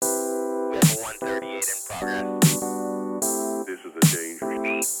This is a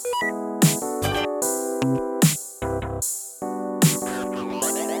dangerous.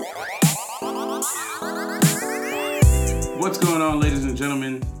 What's going on, ladies and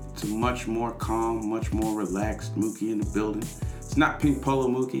gentlemen? It's a much more calm, much more relaxed Mookie in the building. It's not Pink Polo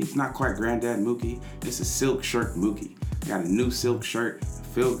Mookie. It's not quite Granddad Mookie. This is Silk Shirt Mookie. I got a new silk shirt. I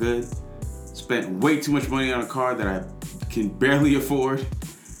feel good. Spent way too much money on a car that I can barely afford.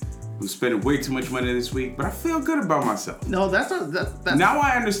 I'm spending way too much money this week, but I feel good about myself. No, that's not. That's Now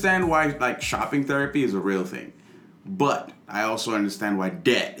I understand why shopping therapy is a real thing, but I also understand why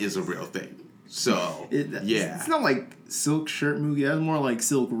debt is a real thing. So yeah, It's not like silk shirt Mookie. That's more like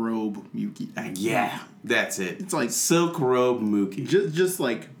silk robe Mookie. Yeah, that's it. It's like silk robe Mookie. Just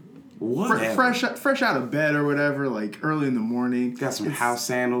like Whatever. fresh out of bed or whatever. Like early in the morning. Got some house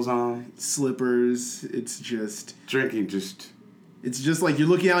sandals on. Slippers. It's just like you're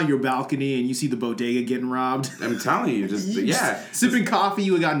looking out your balcony and you see the bodega getting robbed. I'm telling you, sipping coffee.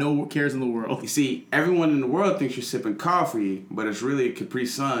 You got no cares in the world. You see, everyone in the world thinks you're sipping coffee, but it's really a Capri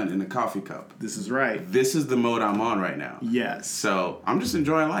Sun in a coffee cup. This is right. This is the mode I'm on right now. Yes. So I'm just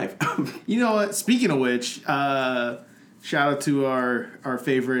enjoying life. You know what? Speaking of which, shout out to our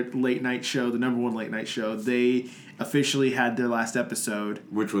favorite late night show, the number one late night show. They officially had their last episode,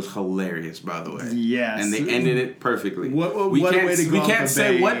 which was hilarious, by the way. Yes, and they ended it perfectly. What a way to go! We can't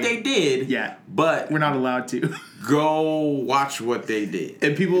say what they did. Yeah, but we're not allowed to. Go watch what they did.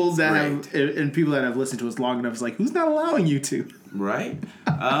 And people that have listened to us long enough is like, who's not allowing you to? Right.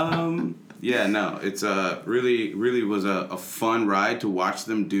 Yeah. No. It's really was a fun ride to watch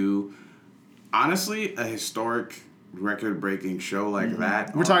them do. Honestly, a historic, record-breaking show like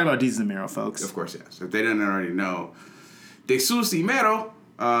that. We're talking about Desus and Mero, folks. Of course, yes. If they didn't already know, Desus y Mero,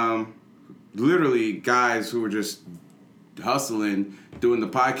 literally guys who were just hustling, doing the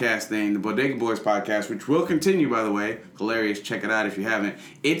podcast thing, the Bodega Boys podcast, which will continue, by the way. Hilarious. Check it out if you haven't.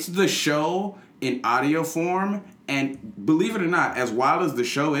 It's the show in audio form, and believe it or not, as wild as the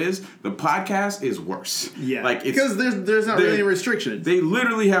show is, the podcast is worse. Yeah, because there's not really any restrictions. They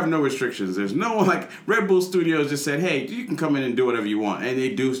literally have no restrictions. There's no, Red Bull Studios just said, hey, you can come in and do whatever you want, and they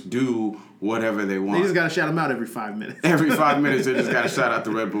do whatever they want. They just gotta shout them out every 5 minutes. Every 5 minutes, they just gotta shout out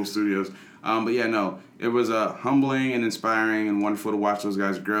to Red Bull Studios. But yeah, no, it was humbling and inspiring and wonderful to watch those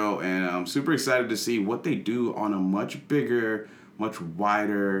guys grow, and I'm super excited to see what they do on a much bigger, much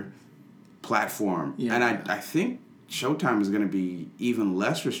wider platform. Yeah. And I think Showtime is going to be even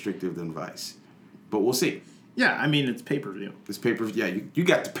less restrictive than Vice. But we'll see. Yeah, I mean, it's pay-per-view. It's pay-per-view. Yeah, you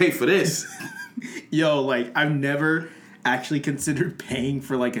got to pay for this. Yo, I've never actually considered paying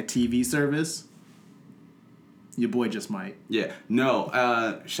for, a TV service. Your boy just might. Yeah.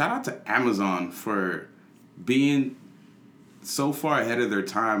 No, shout out to Amazon for being so far ahead of their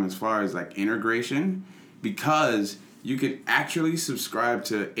time as far as, integration, because you can actually subscribe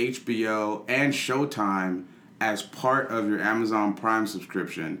to HBO and Showtime as part of your Amazon Prime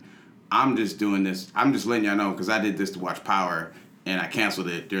subscription. I'm just doing this. I'm just letting y'all know because I did this to watch Power, and I canceled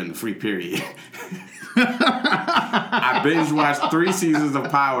it during the free period. I binge watched 3 seasons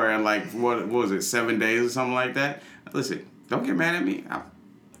of Power in what was it, 7 days or something like that. Listen, don't get mad at me.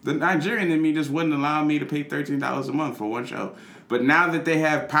 The Nigerian in me just wouldn't allow me to pay $13 a month for one show. But now that they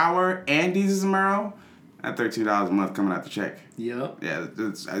have Power and Desus and Mero, that $13 a month coming out the check. Yep. Yeah,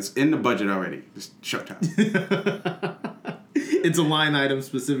 it's in the budget already. Just Showtime. It's a line item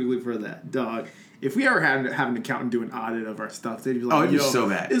specifically for that, dog. If we ever have an accountant do an audit of our stuff, they'd be like, it'd be so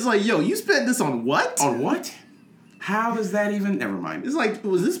bad. It's like, yo, you spent this on what? On what? How does that even... Never mind. It's like,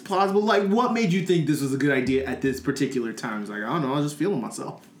 was this plausible? What made you think this was a good idea at this particular time? It's like, I don't know, I was just feeling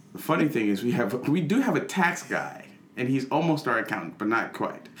myself. The funny thing is we do have a tax guy. And he's almost our accountant, but not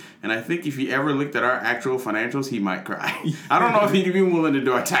quite. And I think if he ever looked at our actual financials, he might cry. I don't know if he'd be willing to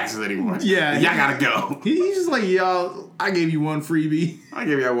do our taxes anymore. Yeah. Y'all gotta go. He's just like, y'all, I gave you one freebie. I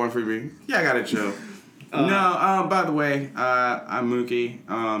gave y'all one freebie. Y'all gotta chill. By the way, I'm Mookie.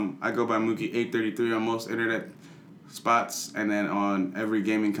 I go by Mookie833 on most internet spots, and then on every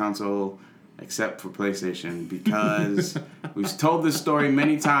gaming console except for PlayStation, because we've told this story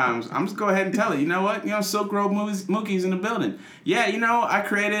many times. I'm just go ahead and tell it. You know what? Silk Road Mookie's in the building. Yeah, I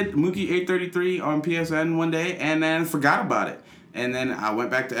created Mookie833 on PSN one day and then forgot about it. And then I went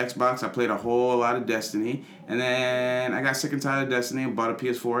back to Xbox. I played a whole lot of Destiny. And then I got sick and tired of Destiny and bought a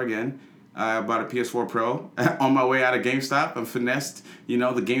PS4 again. I bought a PS4 Pro on my way out of GameStop and finessed, the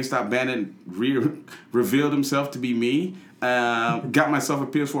GameStop bandit revealed himself to be me. Got myself a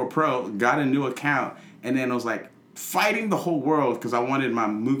PS4 Pro, got a new account, and then I was fighting the whole world because I wanted my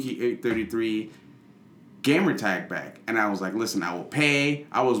Mookie833 gamer tag back. And I was like, listen, I will pay.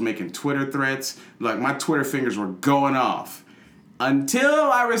 I was making Twitter threats. Like, my Twitter fingers were going off.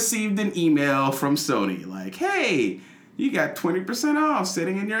 Until I received an email from Sony. Like, hey, you got 20% off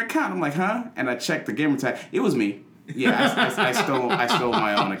sitting in your account. I'm like, huh? And I checked the gamer tag. It was me. Yeah, I stole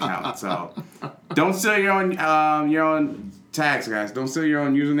my own account. So don't steal your own tags, guys. Don't steal your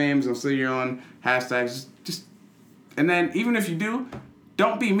own usernames. Don't steal your own hashtags. Just and then even if you do,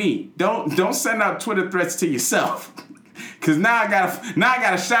 don't be me. Don't send out Twitter threats to yourself. Cause now I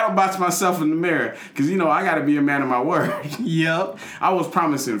gotta shadow box myself in the mirror. Cause I gotta be a man of my word. Yep. I was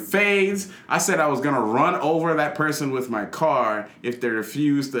promising fades. I said I was gonna run over that person with my car if they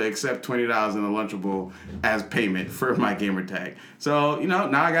refused to accept $20 in a Lunchable as payment for my gamer tag. So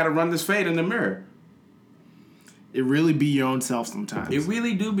now I gotta run this fade in the mirror. It really be your own self sometimes. It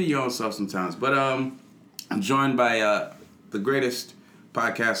really do be your own self sometimes. But I'm joined by the greatest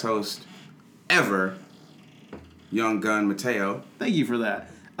podcast host ever. Young Gun Mateo. Thank you for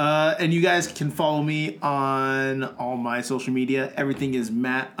that. And you guys can follow me on all my social media. Everything is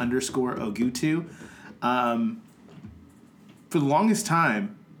Matt_Ogutu. For the longest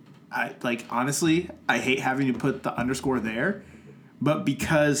time, honestly, I hate having to put the underscore there. But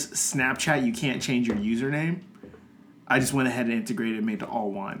because Snapchat, you can't change your username, I just went ahead and integrated and made it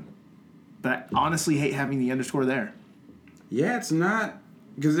all one. But I honestly hate having the underscore there. Yeah, it's not.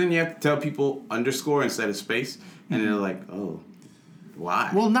 Because then you have to tell people underscore instead of space. And they're like, oh,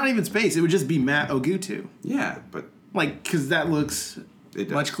 why? Well, not even space. It would just be Matt Ogutu. Yeah, but... Because that looks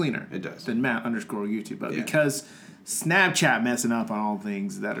much cleaner. It does. Than Matt_Ogutu. But because Snapchat messing up on all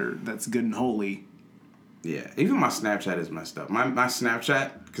things that's good and holy. Yeah, even my Snapchat is messed up. My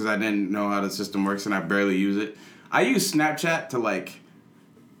Snapchat, because I didn't know how the system works and I barely use it. I use Snapchat to like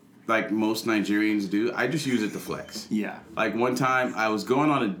most Nigerians do. I just use it to flex. Yeah. Like one time I was going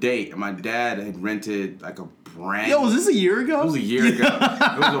on a date and my dad had rented like a brand... Yo, was this a year ago? It was a year ago.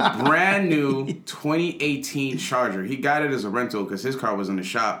 It was a brand new 2018 Charger. He got it as a rental because his car was in the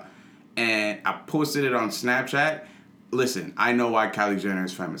shop. And I posted it on Snapchat. Listen, I know why Kylie Jenner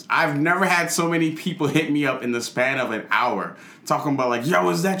is famous. I've never had so many people hit me up in the span of an hour talking about like, yo,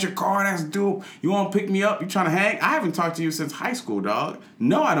 is that your car? That's dope. You want to pick me up? You trying to hang? I haven't talked to you since high school, dog.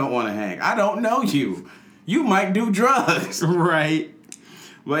 No, I don't want to hang. I don't know you. You might do drugs. Right.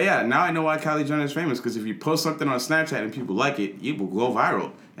 But yeah, now I know why Kylie Jenner is famous, because if you post something on Snapchat and people like it, it will go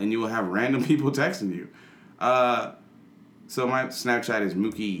viral and you will have random people texting you. So my Snapchat is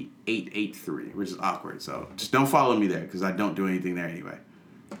Mookie883, which is awkward. So just don't follow me there because I don't do anything there anyway.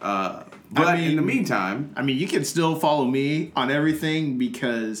 But in the meantime... you can still follow me on everything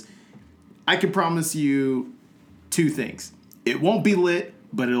because I can promise you two things. It won't be lit,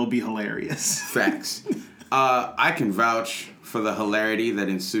 but it'll be hilarious. Facts. I can vouch for the hilarity that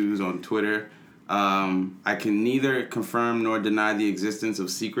ensues on Twitter. I can neither confirm nor deny the existence of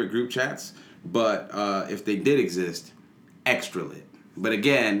secret group chats, but if they did exist, extra lit. But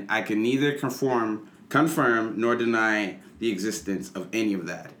again, I can neither confirm nor deny the existence of any of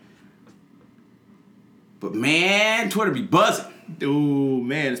that. But man, Twitter be buzzing. Ooh,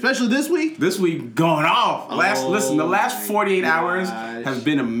 man, especially this week. This week going off. The last 48 hours has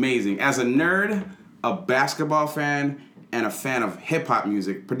been amazing. As a nerd, a basketball fan, and a fan of hip-hop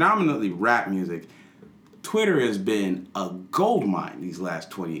music, predominantly rap music, Twitter has been a gold mine these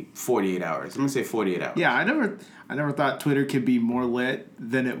last 48 hours. I'm going to say 48 hours. Yeah, I never thought Twitter could be more lit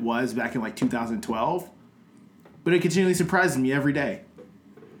than it was back in 2012. But it continually surprises me every day.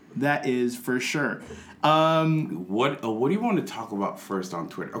 That is for sure. What do you want to talk about first on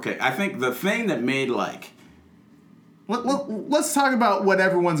Twitter? Okay, I think the thing that made let's talk about what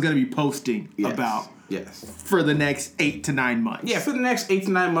everyone's going to be posting about. Yes. For the next 8 to 9 months. Yeah, for the next 8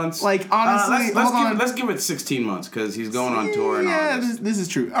 to 9 months. Honestly, let's give it 16 months because he's going on tour and all this. This is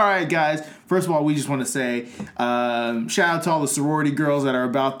true. All right, guys. First of all, we just want to say shout out to all the sorority girls that are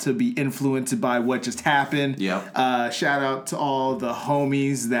about to be influenced by what just happened. Yep. Shout out to all the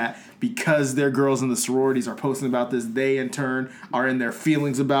homies that, because their girls in the sororities are posting about this, they in turn are in their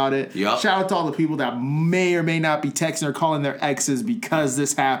feelings about it. Yep. Shout out to all the people that may or may not be texting or calling their exes because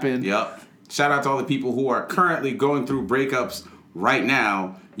this happened. Yep. Shout out to all the people who are currently going through breakups right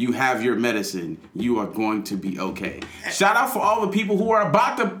now. You have your medicine. You are going to be okay. Shout out for all the people who are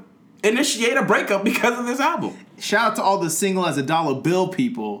about to initiate a breakup because of this album. Shout out to all the single as a dollar bill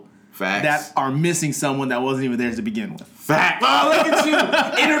people. Facts. That are missing someone that wasn't even there to begin with. Fact. Oh, look at you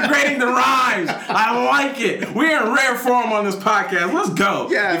integrating the rhymes. I like it. We're in rare form on this podcast. Let's go.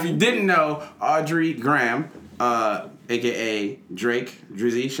 Yeah. If you didn't know, Audrey Graham a.k.a. Drake,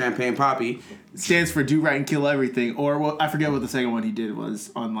 Drizzy, Champagne Poppy. Stands for Do Right and Kill Everything. Or, well, I forget what the second one he did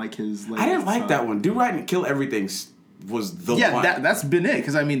was on, like, his latest I didn't like song. that one. Do Right and Kill Everything was the Yeah, one. that's been it.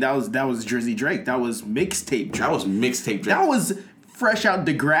 Because, I mean, that was Drizzy Drake. That was mixtape Drake. That was mixtape Drake. That was fresh out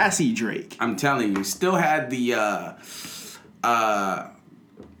Degrassi Drake. I'm telling you, still had the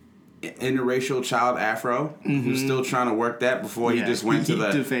interracial child afro. He was still trying to work that before he just went to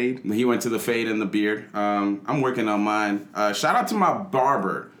the fade. He went to the fade and the beard. I'm working on mine. Shout out to my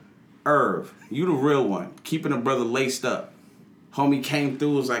barber, Irv. You the real one. Keeping a brother laced up. Homie came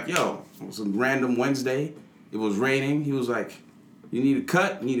through, was like, yo, it was a random Wednesday. It was raining. He was like, you need a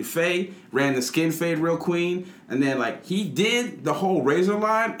cut, you need a fade. Ran the skin fade real clean. And then, like, he did the whole razor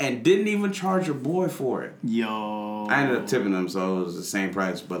line and didn't even charge your boy for it. Yo. I ended up tipping him, so it was the same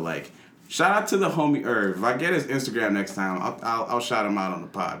price. But, like, shout out to the homie Irv. If I get his Instagram next time, I'll shout him out on the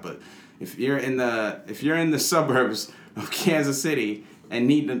pod. But if you're in the suburbs of Kansas City and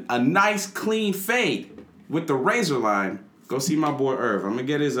need a nice clean fade with the razor line, go see my boy Irv. I'm gonna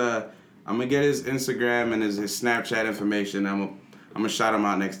get his Instagram and his Snapchat information. I'm gonna shout him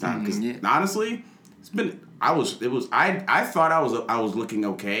out next time because honestly, I thought I was looking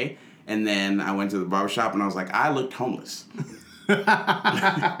okay, and then I went to the barbershop and I was like, I looked homeless.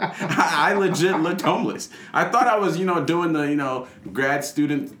 I legit looked homeless. I thought I was, doing the, grad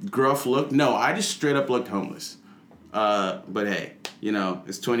student gruff look. No, I just straight up looked homeless. But hey,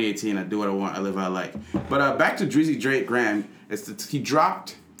 it's 2018. I do what I want. I live how I like. But back to Drizzy Drake Graham. He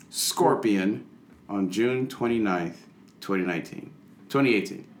dropped Scorpion on June 29th, 2018.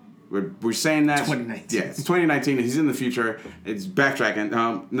 We're saying that 2019. Yeah, it's 2019. He's in the future. It's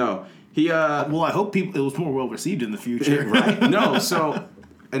backtracking. No, he. Well, I hope it was more well received in the future. Right? No, so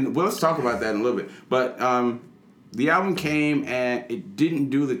let's talk about that in a little bit. But the album came and it didn't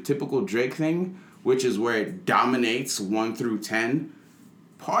do the typical Drake thing, which is where it dominates 1 through 10,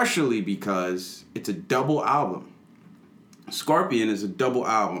 partially because it's a double album. Scorpion is a double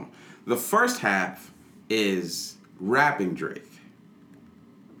album. The first half is rapping Drake.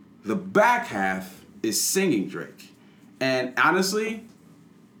 The back half is singing Drake. And honestly,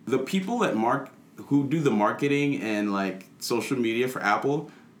 the people who do the marketing and like social media for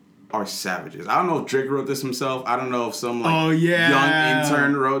Apple are savages. I don't know if Drake wrote this himself. I don't know if some young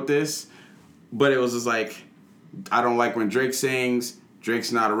intern wrote this. But it was just like, I don't like when Drake sings.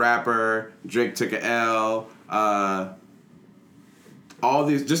 Drake's not a rapper. Drake took an L. All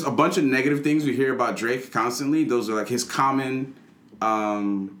these, just a bunch of negative things we hear about Drake constantly. Those are like his common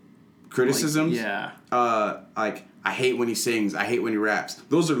criticisms. Like, I hate when he sings. I hate when he raps.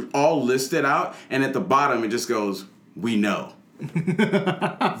 Those are all listed out. And at the bottom, it just goes, we know.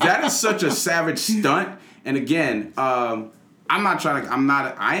 That is such a savage stunt. And again, I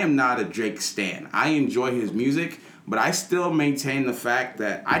am not a Drake stan. I enjoy his music, but I still maintain the fact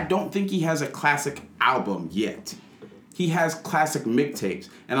that I don't think he has a classic album yet. He has classic mixtapes.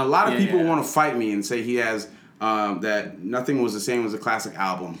 And a lot of people want to fight me and say he has that Nothing Was the Same as a classic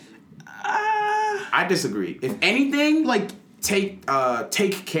album. I disagree. If anything, like Take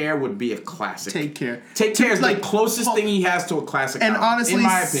Care would be a classic. Take Care. Take Care is like the closest thing he has to a classic album, honestly, in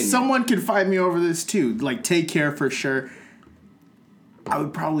my opinion. Someone could fight me over this too. Like Take Care for sure. I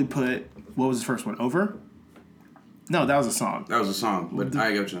would probably put, what was his first one? Over? No, that was a song. That was a song, but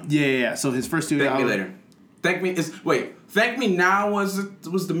I get you. Yeah. So his first studio album. Thank Me Later. Thank Me Now was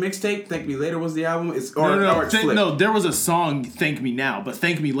the mixtape. Thank Me Later was the album. No, there was a song, Thank Me Now, but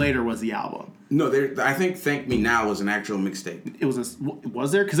Thank Me Later was the album. No, I think Thank Me Now was an actual mixtape. It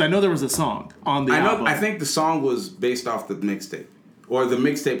was there? Because I know there was a song on the album. I think the song was based off the mixtape, or the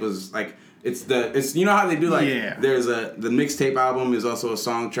mixtape was like it's you know how they do there's the mixtape album is also a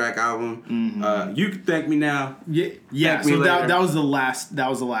song track album. Mm-hmm. You Can Thank Me Now. Yeah. So that was the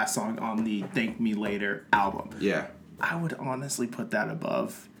last song on the Thank Me Later album. Yeah. I would honestly put that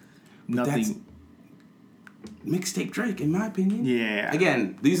above Nothing. Mixtape Drake, in my opinion. Yeah.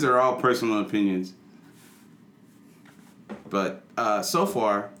 Again, these are all personal opinions. But so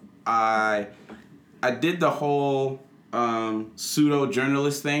far, I did the whole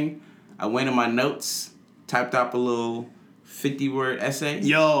pseudo-journalist thing. I went in my notes, typed up a little 50-word essay.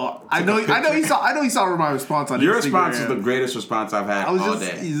 Yo, I know you saw my response on Your Instagram. response was the greatest response I've had all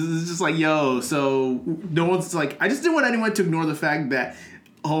day. It's just like, yo, so no one's like, I just didn't want anyone to ignore the fact that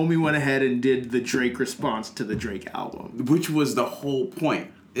homie went ahead and did the Drake response to the Drake album. Which was the whole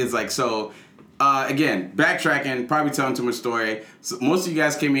point. It's like, so, again, backtracking, probably telling too much story. So most of you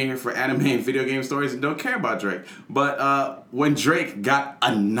guys came in here for anime and video game stories and don't care about Drake. But when Drake got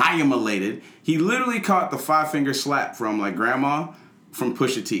annihilated, he literally caught the 5-finger slap from, like, grandma from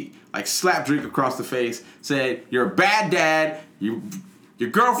Pusha T. Like, slapped Drake across the face, said, "You're a bad dad, your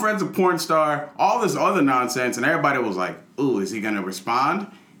girlfriend's a porn star," all this other nonsense, and everybody was like, "Ooh, is he gonna respond?"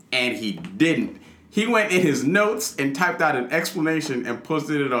 And he didn't. He went in his notes and typed out an explanation and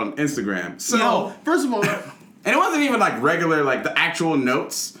posted it on Instagram. So, Yo, first of all, and it wasn't even like regular, like the actual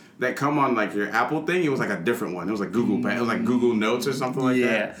notes that come on like your Apple thing. It was like a different one. It was like Google. It was like Google Notes or something like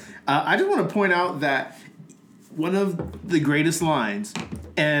that. I just want to point out that one of the greatest lines,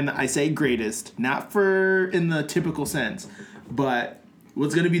 and I say greatest, not for in the typical sense, but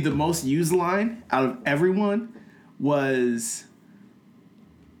what's going to be the most used line out of everyone was,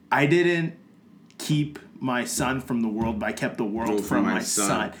 "I didn't keep my son from the world, but I kept the world from my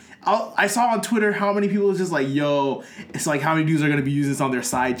son." I saw on Twitter how many people was just like, "Yo, it's like how many dudes are going to be using this on their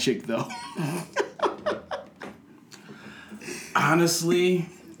side chick, though?" Honestly,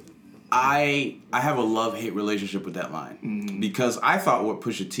 I have a love-hate relationship with that line because I thought what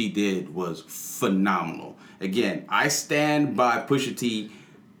Pusha T did was phenomenal. Again, I stand by Pusha T.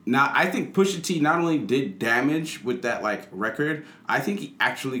 Now, I think Pusha T not only did damage with that like record, I think he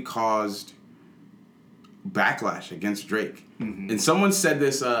actually caused backlash against Drake. And someone said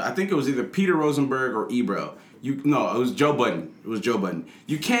this, I think it was either Peter Rosenberg or Ebro. No, it was Joe Budden.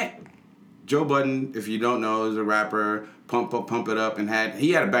 You can't, Joe Budden, if you don't know, is a rapper, Pump It Up, and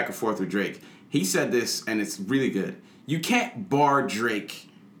he had a back and forth with Drake. He said this, and it's really good. You can't bar Drake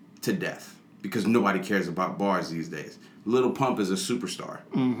to death because nobody cares about bars these days. Lil Pump is a superstar.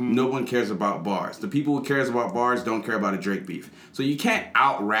 No one cares about bars. The people who cares about bars don't care about a Drake beef. So you can't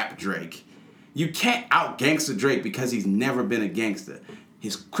out-rap Drake. You can't out-gangster Drake because he's never been a gangster.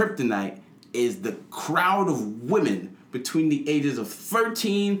 His kryptonite is the crowd of women between the ages of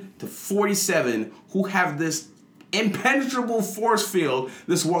 13 to 47 who have this impenetrable force field,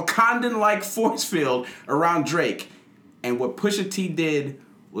 this Wakandan-like force field around Drake. And what Pusha T did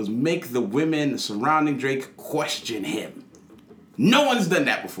was make the women surrounding Drake question him. No one's done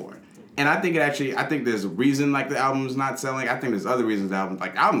that before. And I think there's a reason like the album's not selling. I think there's other reasons the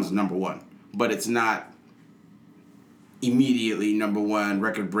album's number one. But it's not immediately number one,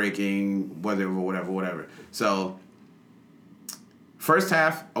 record breaking, whatever. So, first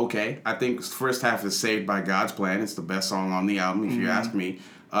half, okay. I think first half is Saved by God's Plan. It's the best song on the album, if you ask me.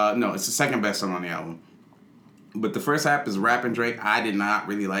 No, it's the second best song on the album. But the first half is rapping Drake. I did not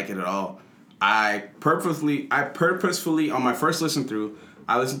really like it at all. I purposefully, on my first listen through,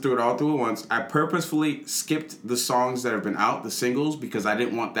 I listened through it all through at once. I purposefully skipped the songs that have been out, the singles, because I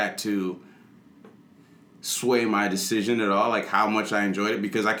didn't want that to sway my decision at all, like how much I enjoyed it,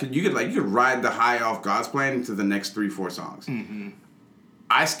 because you could ride the high off God's Plan into the next 3-4 songs.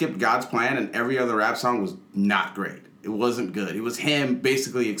 I skipped God's Plan, and every other rap song was not great. It wasn't good. It was him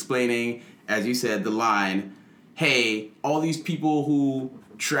basically explaining, as you said, the line, "Hey, all these people who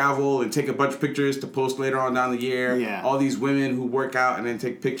travel and take a bunch of pictures to post later on down the year, all these women who work out and then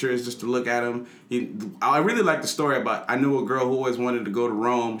take pictures just to look at them." I really like the story about, I knew a girl who always wanted to go to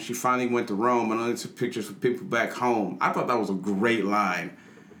Rome. She finally went to Rome and only took pictures for people back home. I thought that was a great line.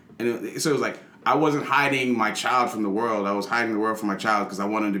 And so it was like, I wasn't hiding my child from the world. I was hiding the world from my child because I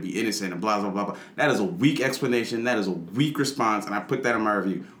wanted him to be innocent and blah, blah, blah, blah. That is a weak explanation. That is a weak response. And I put that in my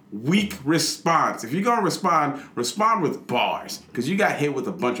review. Weak response. If you're going to respond with bars. Because you got hit with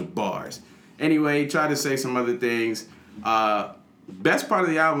a bunch of bars. Anyway, try to say some other things. Best part of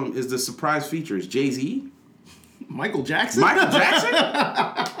the album is the surprise features. Jay-Z. Michael Jackson?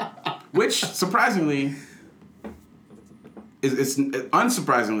 Which, surprisingly,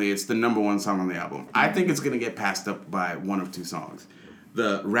 unsurprisingly, it's the number one song on the album. I think it's going to get passed up by one of two songs.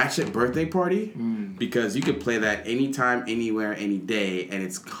 The Ratchet Birthday Party, because you could play that anytime, anywhere, any day, and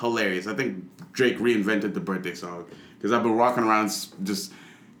it's hilarious. I think Drake reinvented the birthday song, because I've been walking around just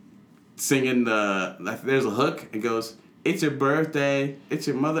singing there's a hook, it goes, "It's your birthday, it's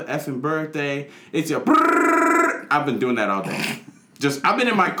your mother effing birthday, it's your brrrr." I've been doing that all day. I've been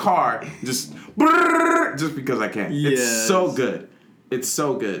in my car, just brrrr, just because I can. Yes. It's so good. It's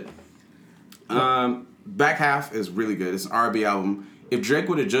so good. Back half is really good. It's an R&B album. If Drake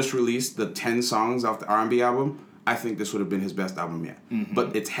would have just released the 10 songs off the R&B album, I think this would have been his best album yet.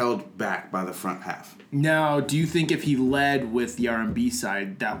 But it's held back by the front half. Now, do you think if he led with the R&B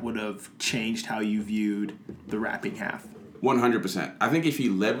side, that would have changed how you viewed the rapping half? 100%. I think if he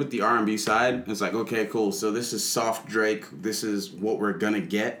led with the R&B side, it's like, okay, cool, so this is soft Drake, this is what we're gonna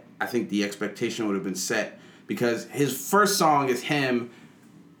get. I think the expectation would have been set, because his first song is him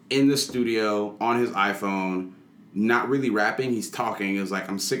in the studio on his iPhone, not really rapping, he's talking. It's like,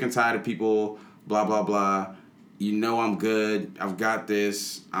 I'm sick and tired of people, blah, blah, blah. you know I'm good. I've got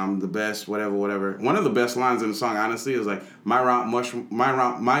this. I'm the best. Whatever. One of the best lines in the song, honestly, is like my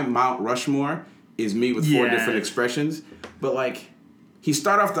Mount Rushmore is me with 4 different expressions. But like, he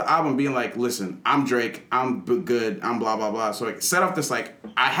started off the album being like, listen, I'm Drake. I'm good. I'm blah blah blah. So it set off this like,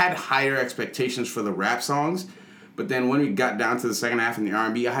 I had higher expectations for the rap songs. But then when we got down to the second half in the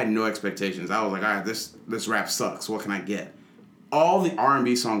R&B, I had no expectations. I was like, all right, this rap sucks. What can I get? All the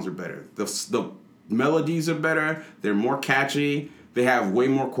R&B songs are better. The melodies are better. They're more catchy. They have way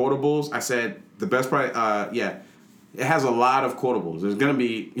more quotables. I said the best part, it has a lot of quotables. You're gonna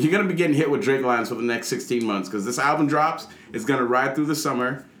be getting hit with Drake lines for the next 16 months because this album drops. It's gonna ride through the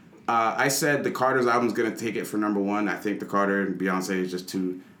summer. I said the Carter's album's gonna take it for number 1. I think the Carter and Beyonce is just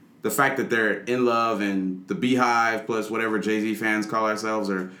too. The fact that they're in love and the Beehive plus whatever Jay-Z fans call ourselves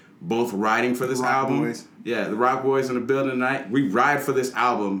are both riding for this album. Boys. Yeah, the Rock Boys in the building tonight. We ride for this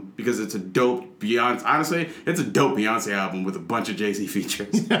album because it's a dope Beyonce. Honestly, it's a dope Beyonce album with a bunch of Jay-Z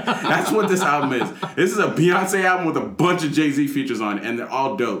features. That's what this album is. This is a Beyonce album with a bunch of Jay-Z features on it, and they're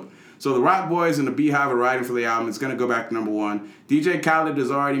all dope. So the Rock Boys and the Beehive are riding for the album. It's going to go back to number 1. DJ Khaled is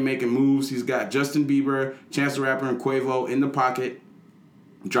already making moves. He's got Justin Bieber, Chance the Rapper, and Quavo in the pocket.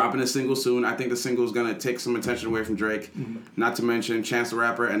 Dropping a single soon. I think the single is going to take some attention away from Drake. Mm-hmm. Not to mention, Chance the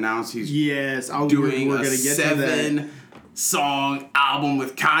Rapper announced he's doing a 7-song album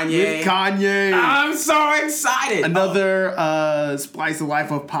with Kanye. I'm so excited. Another Splice the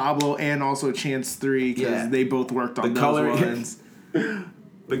Life of Pablo and also Chance 3 because they both worked on those ones.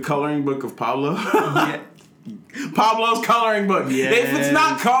 The coloring book of Pablo. Pablo's coloring book. Yes. If it's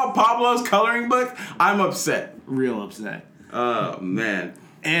not called Pablo's coloring book, I'm upset. Real upset. Oh, man.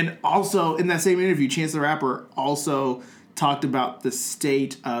 And also, in that same interview, Chance the Rapper also talked about the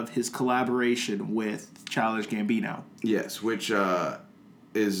state of his collaboration with Childish Gambino. Yes, which is...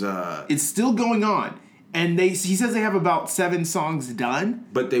 It's still going on. And he says they have about 7 songs done.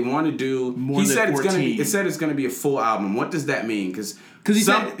 But they want to do... More than 14. It said it's going to be a full album. What does that mean? Because he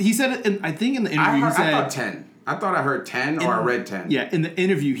said it, I think in the interview, I thought 10. I thought I heard 10 or I read 10. Yeah, in the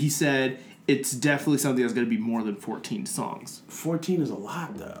interview, he said... It's definitely something that's going to be more than 14 songs. 14 is a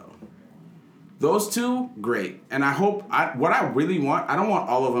lot, though. Those 2, great. And I hope... what I really want... I don't want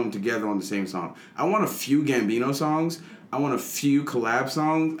all of them together on the same song. I want a few Gambino songs. I want a few collab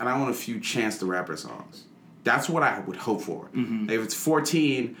songs. And I want a few Chance the Rapper songs. That's what I would hope for. Mm-hmm. If it's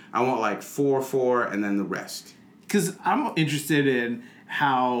 14, I want like 4, and then the rest. Because I'm interested in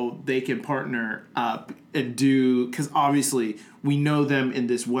how they can partner up and do... Because obviously... We know them in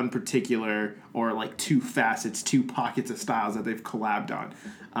this one particular, or like 2 facets, 2 pockets of styles that they've collabed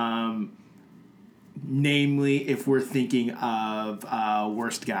on. Namely, if we're thinking of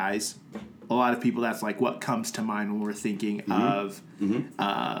Worst Guys, a lot of people, that's like what comes to mind when we're thinking of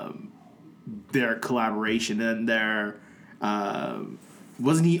their collaboration. And their...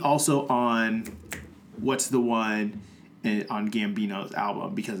 wasn't he also on What's the One on Gambino's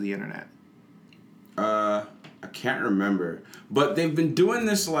album, Because of the Internet? I can't remember. But they've been doing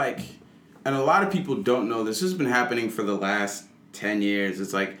this like, and a lot of people don't know this has been happening for the last 10 years.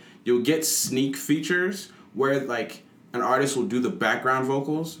 It's like you'll get sneak features where like an artist will do the background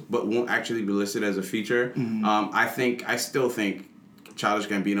vocals but won't actually be listed as a feature. Mm-hmm. I still think Childish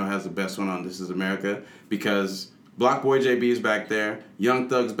Gambino has the best one on This Is America because Block Boy JB is back there, Young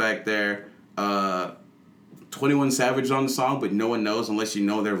Thug's back there, 21 Savage on the song, but no one knows unless you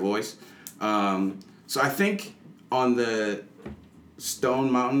know their voice. So I think on the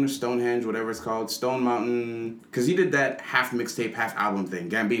Stonehenge, whatever it's called, Stone Mountain, because he did that half mixtape, half album thing.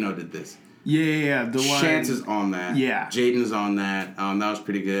 Gambino did this. Yeah, the one. Chance is on that. Yeah. Jaden's on that. That was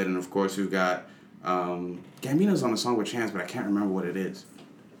pretty good. And of course we've got Gambino's on a song with Chance, but I can't remember what it is.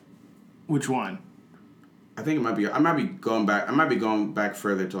 Which one? I think it might be. I might be going back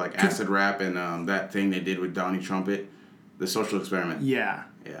further to like Acid Rap and that thing they did with Donnie Trumpet, the Social Experiment. Yeah.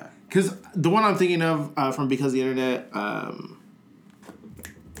 Yeah. Because the one I'm thinking of from Because of the Internet,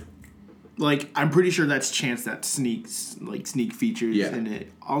 like I'm pretty sure that's Chance that sneak features in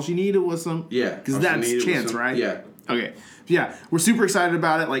it. All she needed was some. Yeah. Because that's Chance, right? Yeah. Okay. Yeah, we're super excited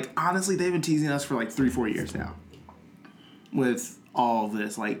about it. Like honestly, they've been teasing us for like 3-4 years now. With all of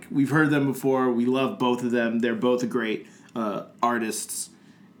this, like we've heard them before. We love both of them. They're both great artists.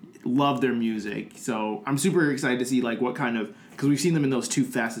 Love their music. So I'm super excited to see like what kind of. Because we've seen them in those 2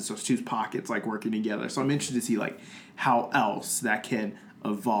 facets, those 2 pockets, like working together. So I'm interested to see like how else that can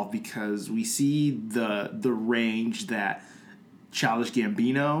evolve because we see the range that Childish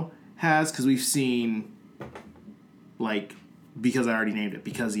Gambino has. Because we've seen like Because I already named it,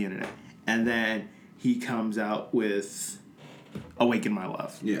 Because of the Internet, and then he comes out with Awaken My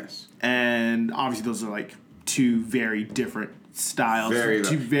Love. Yes. And obviously those are like two very different styles. Very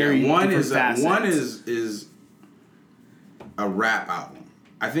two very one different is facets. one is a rap album.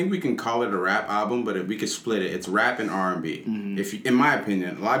 I think we can call it a rap album, but if we could split it, it's rap and R&B. If you, in my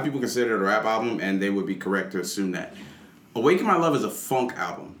opinion, a lot of people consider it a rap album, and they would be correct to assume that. Awaken My Love is a funk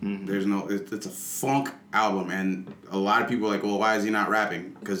album. There's no, it's a funk album, and a lot of people are like, well, why is he not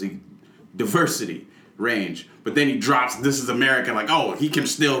rapping? Because diversity, range. But then he drops This Is America, like, oh, he can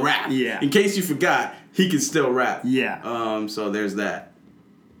still rap. Yeah. In case you forgot, he can still rap. Yeah. So there's that.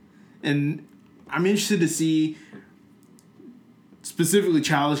 And I'm interested to see specifically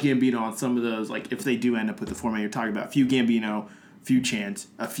Childish Gambino on some of those, like if they do end up with the format you're talking about. Few Gambino, few Chance,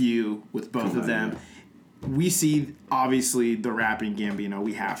 a few with both of them. Yeah. We see, obviously, the rapping Gambino.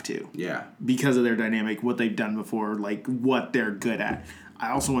 We have to. Yeah. Because of their dynamic, what they've done before, like what they're good at. I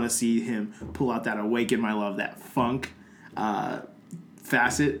also want to see him pull out that Awaken My Love, that funk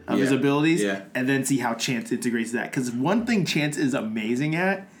facet of his abilities, and then see how Chance integrates that. Because one thing Chance is amazing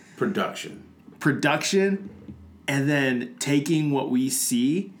at... Production, and then taking what we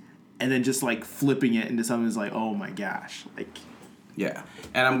see and then just like flipping it into something that's like, oh my gosh. Like, yeah.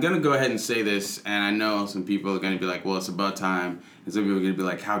 And I'm going to go ahead and say this, and I know some people are going to be like, well, it's about time. And some people are going to be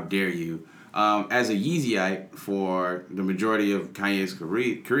like, how dare you? As a Yeezyite for the majority of Kanye's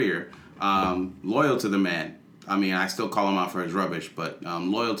career, loyal to the man. I mean, I still call him out for his rubbish, but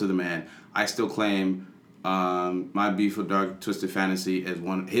loyal to the man. I still claim My Beautiful Dark Twisted Fantasy is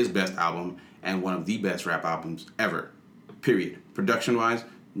one of his best album and one of the best rap albums ever. Period. Production-wise,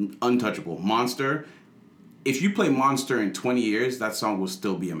 untouchable. Monster. If you play Monster in 20 years, that song will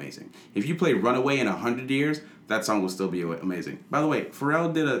still be amazing. If you play Runaway in 100 years, that song will still be amazing. By the way,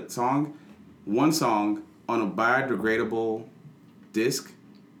 Pharrell did one song on a biodegradable disc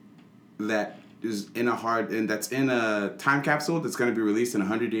that is that's in a time capsule that's going to be released in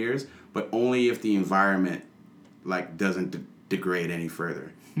 100 years, but only if the environment like doesn't degrade any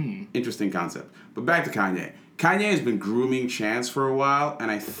further. Interesting concept. But back to Kanye. Kanye has been grooming Chance for a while,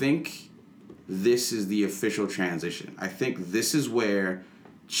 and I think this is the official transition. I think this is where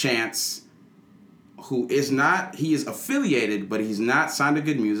Chance, he is affiliated, but he's not signed to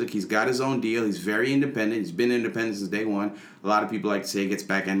Good Music. He's got his own deal. He's very independent. He's been independent since day one. A lot of people like to say he gets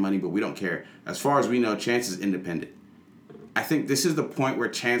back-end money, but we don't care. As far as we know, Chance is independent. I think this is the point where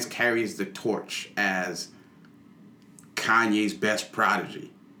Chance carries the torch as Kanye's best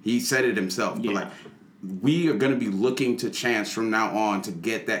prodigy. He said it himself, but like, we are going to be looking to Chance from now on to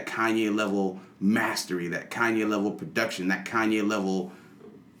get that Kanye level mastery, that Kanye level production, that Kanye level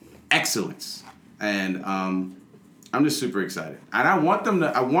excellence. And I'm just super excited. And I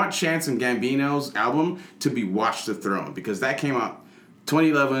want Chance and Gambino's album to be Watch the Throne, because that came out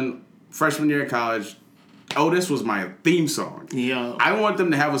 2011, freshman year of college. Otis was my theme song. Yeah. I want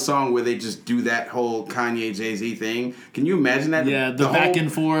them to have a song where they just do that whole Kanye Jay-Z thing. Can you imagine that? Yeah, the back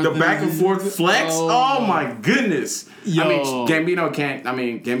and forth. The back and forth flex. Oh my goodness. Yo. I mean,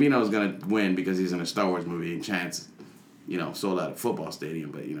 Gambino's going to win because he's in a Star Wars movie, and Chance, sold out a football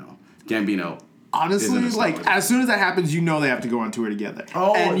stadium, but, Gambino. Honestly, like, as soon as that happens, they have to go on tour together.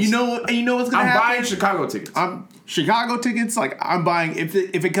 Oh, and you know what's gonna happen? I'm buying Chicago tickets. Chicago tickets, like, I'm buying. If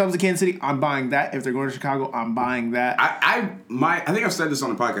it comes to Kansas City, I'm buying that. If they're going to Chicago, I'm buying that. I think I've said this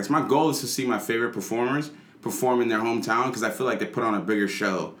on the podcast. My goal is to see my favorite performers perform in their hometown, because I feel like they put on a bigger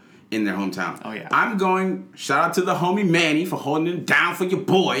show in their hometown. Oh, yeah. Shout out to the homie Manny for holding it down for your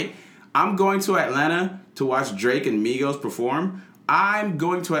boy. I'm going to Atlanta to watch Drake and Migos perform. I'm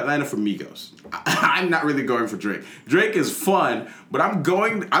going to Atlanta for Migos. I'm not really going for Drake. Drake is fun, but I'm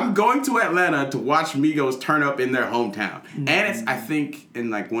going to Atlanta to watch Migos turn up in their hometown. Mm-hmm. And it's, I think, in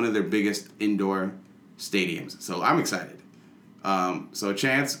like one of their biggest indoor stadiums. So I'm excited. So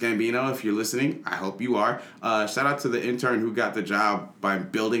Chance Gambino, if you're listening, I hope you are. Shout out to the intern who got the job by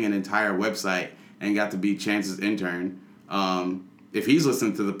building an entire website and got to be Chance's intern. If he's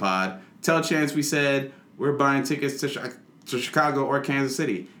listening to the pod, tell Chance we said we're buying tickets to Chicago or Kansas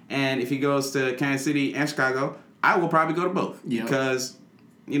City. And if he goes to Kansas City and Chicago, I will probably go to both. Yep. Because,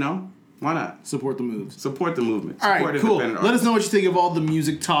 why not? Support the moves. Support the movement. All right, cool. Let us know what you think of all the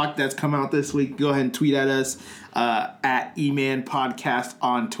music talk that's come out this week. Go ahead and tweet at us at eMan Podcast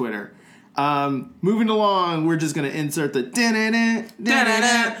on Twitter. Moving along, we're just going to insert the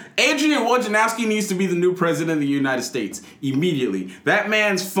da-da-da. Adrian Wojnarowski needs to be the new president of the United States immediately. That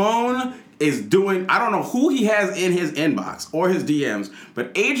man's phone is doing, I don't know who he has in his inbox or his DMs,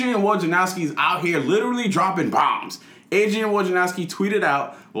 but Adrian Wojnarowski is out here literally dropping bombs. Adrian Wojnarowski tweeted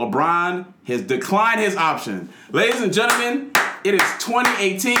out, LeBron has declined his option. Ladies and gentlemen, it is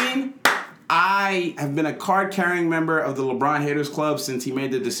 2018. I have been a card-carrying member of the LeBron Haters Club since he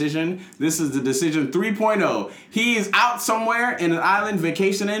made the decision. This is the decision 3.0. He is out somewhere in an island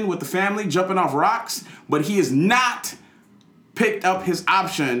vacationing with the family, jumping off rocks, but he is not picked up his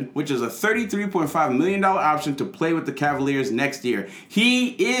option, which is a $33.5 million option to play with the Cavaliers next year. He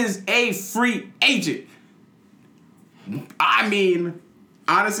is a free agent. I mean,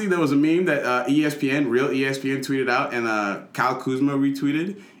 honestly, there was a meme that real ESPN tweeted out, and Kyle Kuzma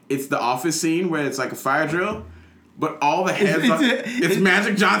retweeted. It's the Office scene where it's like a fire drill, but all the heads it's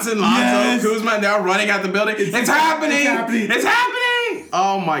Magic Johnson, Lonzo, Kuzma, and they're all running out the building. It's happening! It's happening!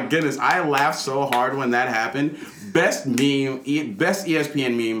 Oh my goodness, I laughed so hard when that happened. Best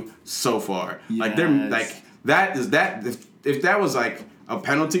ESPN meme so far. Yes. Like they're like that is that if that was like a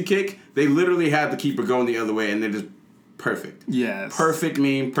penalty kick, they literally had the keeper going the other way, and they're just perfect. Yes. Perfect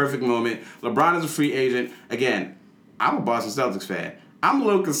meme, perfect moment. LeBron is a free agent. Again, I'm a Boston Celtics fan. I'm a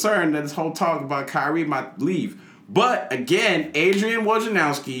little concerned that this whole talk about Kyrie might leave. But again, Adrian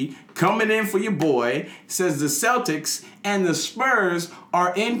Wojnarowski coming in for your boy says the Celtics and the Spurs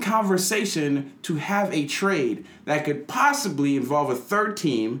are in conversation to have a trade that could possibly involve a third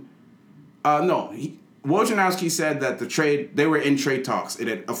team. Wojnarowski said that they were in trade talks. It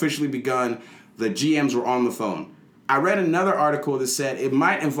had officially begun. The GMs were on the phone. I read another article that said it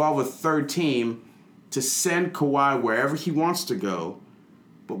might involve a third team to send Kawhi wherever he wants to go,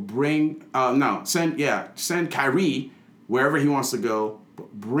 but send Kyrie wherever he wants to go,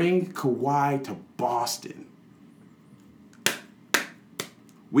 but bring Kawhi to Boston.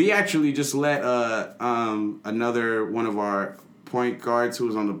 We actually just let another one of our point guards who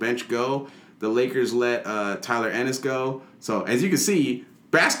was on the bench go. The Lakers let Tyler Ennis go. So as you can see,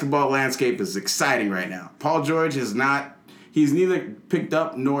 basketball landscape is exciting right now. Paul George he's neither picked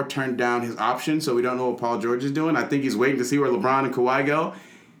up nor turned down his option, so we don't know what Paul George is doing. I think he's waiting to see where LeBron and Kawhi go.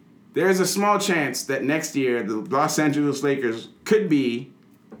 There's a small chance that next year the Los Angeles Lakers could be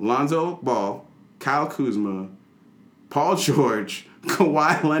Lonzo Ball, Kyle Kuzma, Paul George,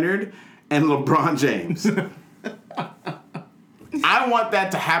 Kawhi Leonard, and LeBron James. I want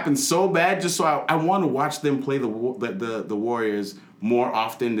that to happen so bad, just so I want to watch them play the Warriors more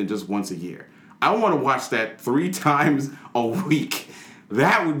often than just once a year. I want to watch that 3 times a week.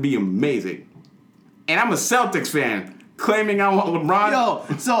 That would be amazing. And I'm a Celtics fan, claiming I want LeBron.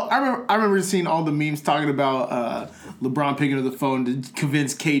 Yo, so I remember seeing all the memes talking about LeBron picking up the phone to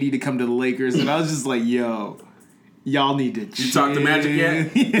convince KD to come to the Lakers, and I was just like, yo, y'all need to chill. You talked to Magic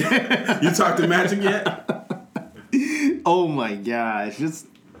yet? You talked to Magic yet? Oh my gosh,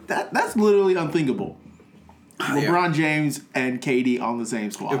 that's literally unthinkable. LeBron James and KD on the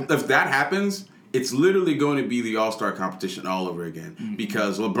same squad. If that happens, it's literally going to be the All-Star competition all over again,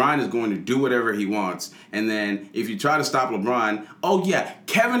 because LeBron is going to do whatever he wants, and then if you try to stop LeBron, oh yeah,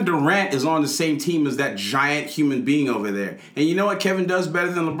 Kevin Durant is on the same team as that giant human being over there. And you know what Kevin does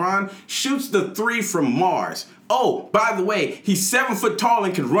better than LeBron? Shoots the 3 from Mars. Oh, by the way, he's 7 foot tall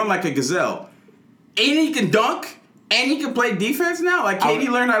and can run like a gazelle. And he can dunk, and he can play defense now. Like KD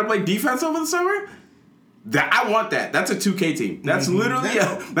learned how to play defense over the summer. I want that. That's a 2K team. That's literally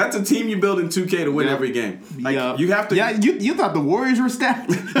that's a team you build in 2K to win every game. Like you have to. Yeah, you thought the Warriors were stacked.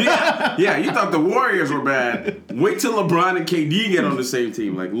 yeah, you thought the Warriors were bad. Wait till LeBron and KD get on the same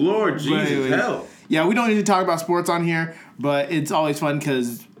team. Like Lord Jesus, hell. Yeah, we don't need to talk about sports on here, but it's always fun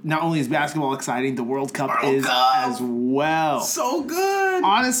because not only is basketball exciting, the World Cup is as well. So good.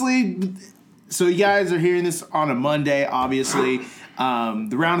 Honestly, so you guys are hearing this on a Monday. Obviously,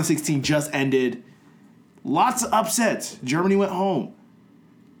 the round of 16 just ended. Lots of upsets. Germany went home.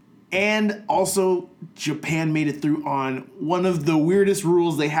 And also, Japan made it through on one of the weirdest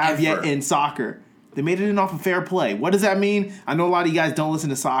rules they have yet in soccer. They made it in off of fair play. What does that mean? I know a lot of you guys don't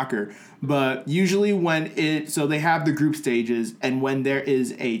listen to soccer, but usually so they have the group stages, and when there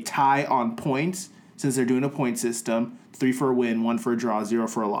is a tie on points, since they're doing a point system, 3 for a win, 1 for a draw, 0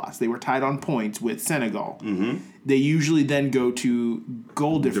 for a loss. They were tied on points with Senegal. Mm-hmm. They usually then go to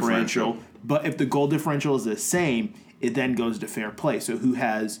goal differential. But if the goal differential is the same, it then goes to fair play. So who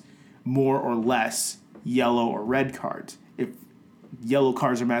has more or less yellow or red cards? If yellow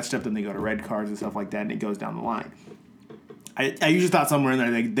cards are matched up, then they go to red cards and stuff like that, and it goes down the line. I usually thought somewhere in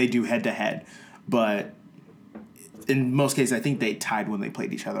there they do head-to-head. But in most cases, I think they tied when they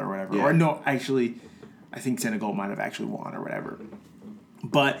played each other or whatever. Yeah. Or no, actually, I think Senegal might have actually won or whatever.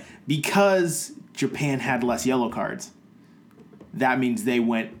 But because Japan had less yellow cards, that means they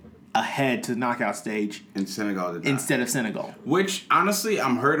went ahead to the knockout stage. And Senegal did not. Instead of Senegal. Which, honestly,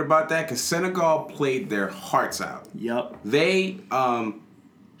 I'm hurt about that because Senegal played their hearts out. Yep. They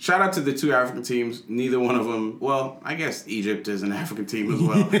Shout out to the 2 African teams. Neither one of them. Well, I guess Egypt is an African team as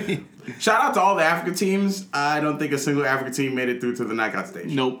well. Shout out to all the African teams. I don't think a single African team made it through to the knockout stage.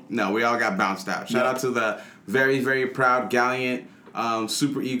 Nope. No, we all got bounced out. Shout out to the very, very proud, gallant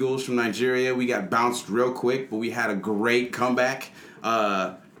Super Eagles from Nigeria. We got bounced real quick, but we had a great comeback.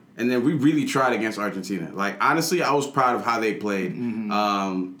 And then we really tried against Argentina. Like, honestly, I was proud of how they played. Mm-hmm.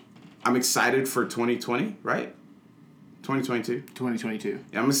 I'm excited for 2020, right? 2022.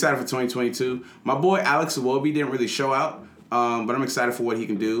 Yeah, I'm excited for 2022. My boy Alex Iwobi didn't really show out, but I'm excited for what he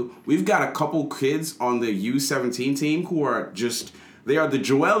can do. We've got a couple kids on the U17 team who are just... They are the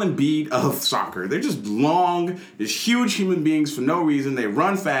Joel Embiid of soccer. They're just long, just huge human beings for no reason. They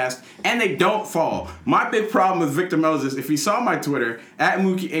run fast, and they don't fall. My big problem with Victor Moses, if you saw my Twitter,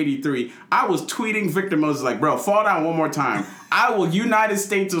 @Mookie83, I was tweeting Victor Moses like, bro, fall down one more time. I will United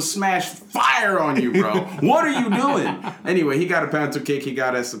States will smash fire on you, bro. What are you doing? Anyway, he got a penalty kick. He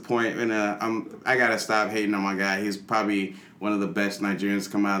got us a point, and I got to stop hating on my guy. He's probably one of the best Nigerians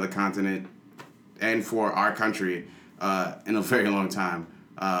to come out of the continent and for our country. In a very long time.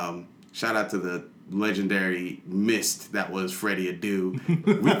 Shout out to the legendary mist that was Freddie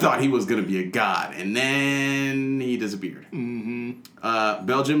Adu. We thought he was going to be a god, and then he disappeared. Mm-hmm.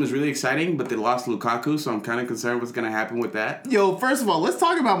 Belgium is really exciting, but they lost Lukaku, so I'm kind of concerned what's going to happen with that. Yo, first of all, let's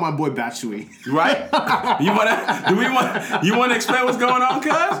talk about my boy Batshuayi. Right? You want to explain what's going on,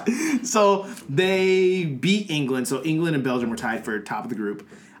 cuz? So they beat England. So England and Belgium were tied for top of the group.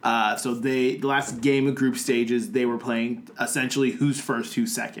 So the last game of group stages, they were playing essentially who's first,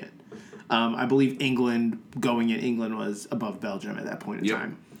 who's second. I believe England was above Belgium at that point in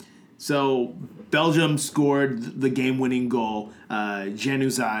time. So Belgium scored the game-winning goal.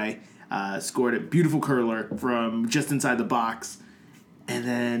 Januzaj scored a beautiful curler from just inside the box. And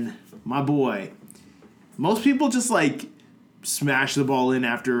then my boy, most people just like smash the ball in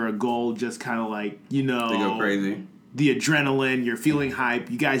after a goal, just kind of like, they go crazy. The adrenaline, you're feeling hype.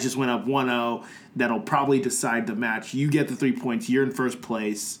 You guys just went up 1-0. That'll probably decide the match. You get the 3 points. You're in first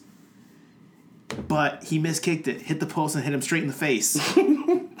place. But he miskicked it. Hit the post and hit him straight in the face.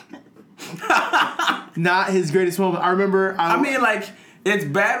 Not his greatest moment. I remember... it's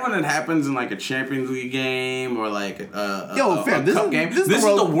bad when it happens in, like, a Champions League game or, like, a cup game. This is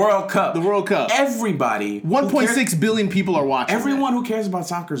the World Cup. The World Cup. Everybody... 1.6 billion people are watching. Everyone who cares about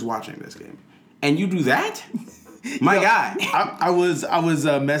soccer is watching this game. And you do that? My guy. I was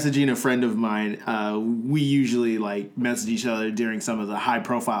messaging a friend of mine. We usually like message each other during some of the high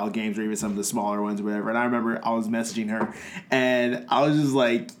profile games or even some of the smaller ones or whatever. And I remember I was messaging her and I was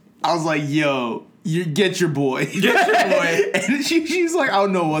like, yo, you get your boy. Get your boy. And she's like, I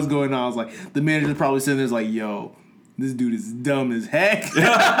don't know what's going on. I was like, the manager's probably sitting there like, yo, this dude is dumb as heck.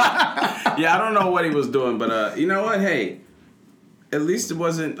 Yeah, I don't know what he was doing, but you know what? Hey, at least it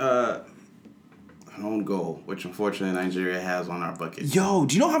wasn't an own goal, which unfortunately Nigeria has on our bucket. Yo,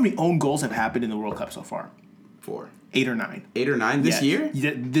 do you know how many own goals have happened in the World Cup so far? 4. 8 or 9. 8 or 9 this year?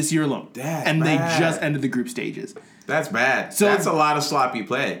 Yeah, this year alone. That's and bad. They just ended the group stages. That's bad. So that's a lot of sloppy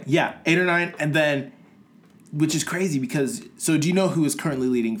play. Yeah, 8 or 9, and then, which is crazy because, so do you know who is currently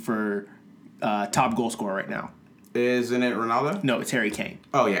leading for top goal scorer right now? Isn't it Ronaldo? No, it's Harry Kane.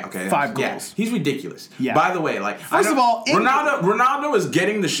 Oh, yeah, okay. 5 goals. Yeah, he's ridiculous. Yeah. By the way, first of all, Ronaldo is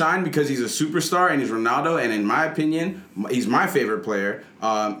getting the shine because he's a superstar and he's Ronaldo, and in my opinion, he's my favorite player.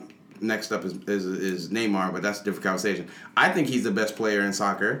 Next up is Neymar, but that's a different conversation. I think he's the best player in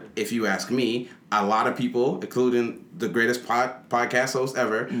soccer, if you ask me. A lot of people, including the greatest podcast host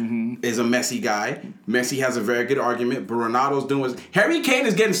ever, is a Messi guy. Messi has a very good argument, but Ronaldo's doing Harry Kane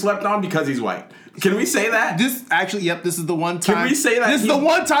is getting slept on because he's white. Can we say that? This is the one time. Can we say that? This is the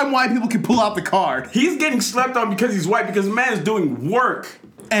one time white people can pull out the card. He's getting slept on because he's white, because the man is doing work.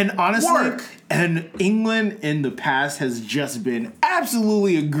 And honestly, and England in the past has just been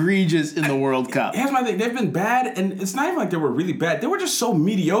absolutely egregious in the World Cup. Here's my thing. They've been bad, and it's not even like they were really bad. They were just so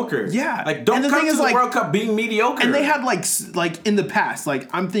mediocre. Yeah. Like, don't come to the World Cup being mediocre. And they had, like in the past, like,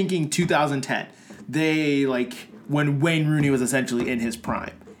 I'm thinking 2010. They, when Wayne Rooney was essentially in his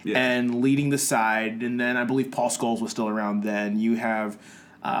prime. Yeah. And leading the side, and then I believe Paul Scholes was still around then. You have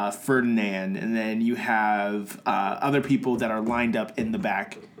Ferdinand, and then you have other people that are lined up in the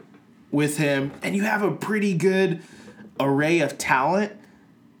back with him, and you have a pretty good array of talent.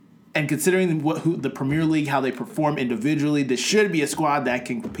 And considering the Premier League, how they perform individually, this should be a squad that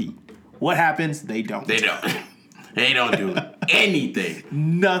can compete. What happens? They don't. They don't do anything.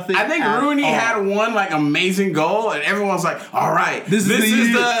 Nothing. I think Rooney had one amazing goal, and everyone's like, "All right, this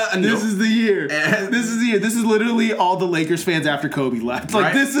is the year. This is literally all the Lakers fans after Kobe left.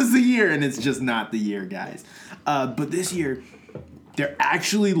 This is the year, and it's just not the year, guys. But this year, they're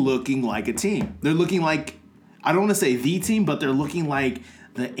actually looking like a team. They're looking like, I don't want to say the team, but they're looking like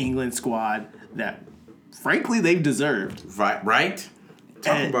the England squad that, frankly, they've deserved. Right?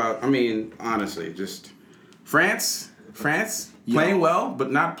 Talk about, honestly, just France playing well,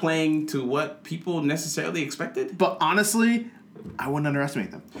 but not playing to what people necessarily expected. But honestly, I wouldn't underestimate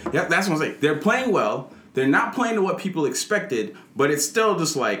them. Yeah, that's what I'm saying. They're playing well. They're not playing to what people expected, but it's still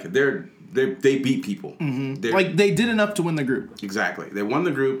just like they beat people. Mm-hmm. Like they did enough to win the group. Exactly. They won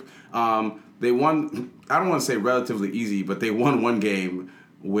the group. They won, I don't want to say relatively easy, but they won one game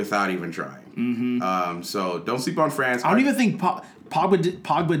without even trying. Mm-hmm. So don't sleep on France. I don't even think Pogba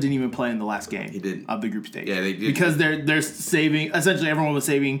didn't even play in the last game. He didn't. Of the group stage. Yeah, they did. Because they're saving, essentially everyone was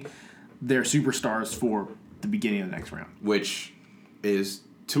saving their superstars for the beginning of the next round. Which is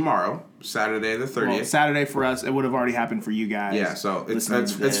tomorrow, Saturday the 30th. Well, Saturday for us, it would have already happened for you guys. Yeah, so it's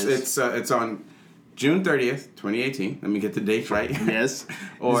on June 30th, 2018. Let me get the dates right. Yes.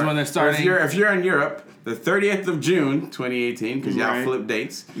 Or this is when they're starting. If you're in Europe, the 30th of June, 2018, because y'all flip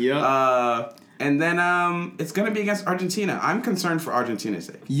dates. Yep. And then it's going to be against Argentina. I'm concerned for Argentina's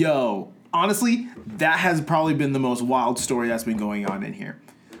sake. Yo, honestly, that has probably been the most wild story that's been going on in here.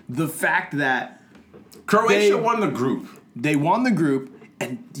 The fact that Croatia won the group. They won the group,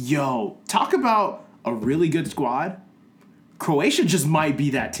 and yo, talk about a really good squad. Croatia just might be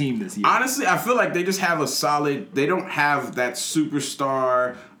that team this year. Honestly, I feel like they just have a solid... They don't have that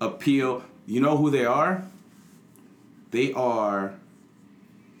superstar appeal. You know who they are? They are...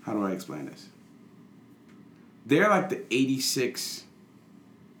 How do I explain this? They're like the 86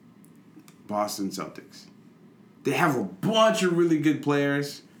 Boston Celtics. They have a bunch of really good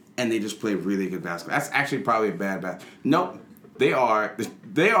players, and they just play really good basketball. That's actually probably a bad. Nope. They are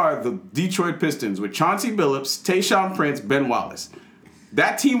the Detroit Pistons with Chauncey Billups, Tayshaun Prince, Ben Wallace.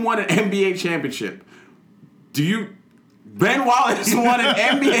 That team won an NBA championship. Ben Wallace won an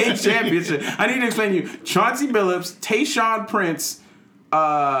NBA championship. I need to explain to you. Chauncey Billups, Tayshaun Prince,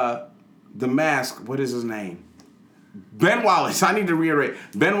 the mask, what is his name? Ben Wallace. I need to reiterate.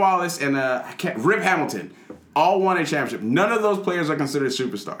 Ben Wallace and Rip Hamilton all won a championship. None of those players are considered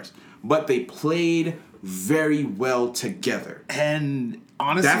superstars, but they played very well together. And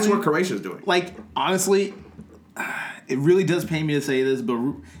honestly, that's what Croatia's doing. Like, honestly, it really does pain me to say this, but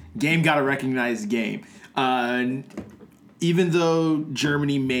game got to recognize game. Even though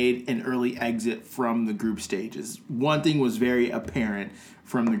Germany made an early exit from the group stages, one thing was very apparent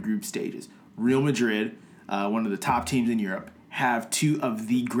from the group stages. Real Madrid, one of the top teams in Europe, have two of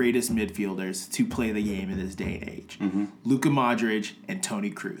the greatest midfielders to play the game in this day and age. Mm-hmm. Luka Modric and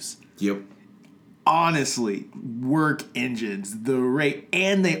Toni Kroos. Yep. Honestly, work engines, the rate,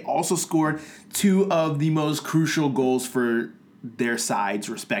 and they also scored two of the most crucial goals for their sides,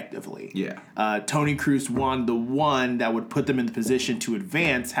 respectively. Yeah. Toni Kroos won the one that would put them in the position to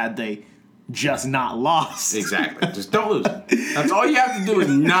advance had they just not lost. Exactly. Just don't lose. That's all you have to do is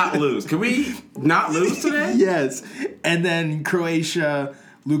not lose. Can we not lose today? Yes. And then Croatia,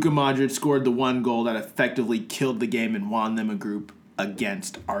 Luka Modric scored the one goal that effectively killed the game and won them a group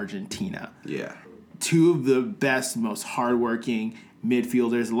against Argentina. Yeah. Two of the best, most hardworking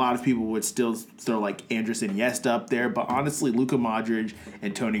midfielders. A lot of people would still throw like Andres Iniesta up there, but honestly, Luka Modric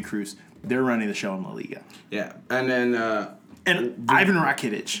and Toni Kroos, they're running the show in La Liga. Yeah. And then... Ivan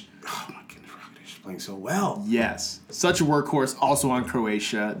Rakitic. Oh, my goodness. Rakitic is playing so well. Yes. Such a workhorse, also on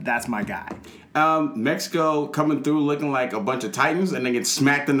Croatia. That's my guy. Mexico coming through looking like a bunch of Titans and then get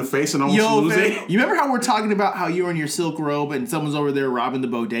smacked in the face and almost losing. You remember how we're talking about how you're in your silk robe and someone's over there robbing the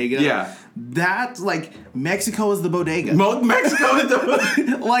bodega? Yeah. That's like Mexico is the bodega. Mexico is the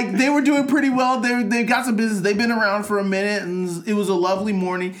bodega. Like they were doing pretty well. They got some business. They've been around for a minute and it was a lovely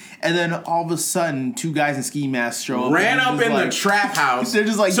morning. And then all of a sudden, two guys in ski masks show up. Ran up in the trap house. They're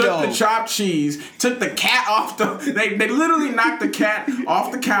just like, took the chopped cheese, took the cat off they literally knocked the cat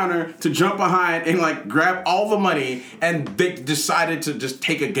off the counter to jump behind and like grab all the money, and they decided to just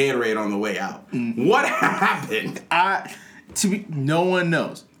take a Gatorade on the way out. Mm-hmm. What happened? No one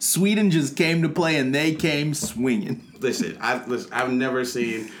knows. Sweden just came to play, and they came swinging. Listen, I've never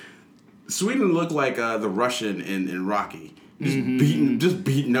seen Sweden look like the Russian in Rocky, just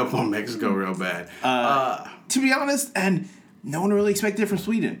beating up on Mexico real bad. To be honest, and no one really expected it from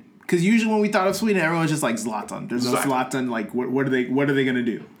Sweden. Because usually when we thought of Sweden, everyone's just like Zlatan. There's no Zlatan. Like, what are they gonna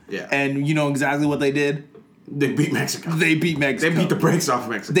do? Yeah. And you know exactly what they did? They beat Mexico. They beat the brakes off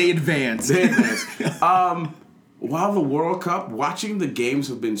Mexico. They advanced. While the World Cup, watching the games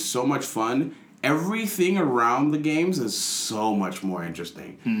have been so much fun, everything around the games is so much more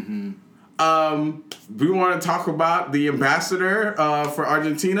interesting. Mm-hmm. We want to talk about the ambassador for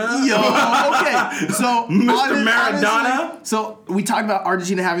Argentina. Yo, okay. So Mr. Maradona. Honestly, so we talked about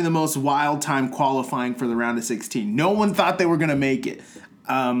Argentina having the most wild time qualifying for the round of 16. No one thought they were going to make it.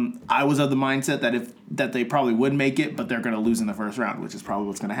 I was of the mindset that they probably would make it, but they're going to lose in the first round, which is probably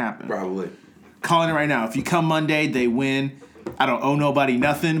what's going to happen. Probably. Calling it right now. If you come Monday, they win. I don't owe nobody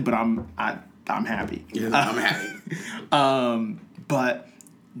nothing, but I'm happy. Yeah, I'm happy. But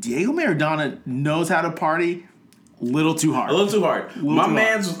Diego Maradona knows how to party. Little too hard. A little too hard. My too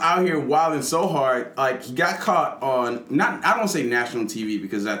man's was out here wilding so hard. Like, he got caught on, I don't say national TV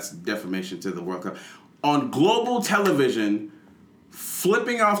because that's defamation to the World Cup. On global television,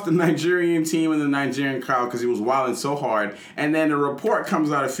 flipping off the Nigerian team and the Nigerian crowd because he was wilding so hard. And then a report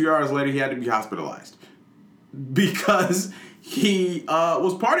comes out a few hours later he had to be hospitalized because he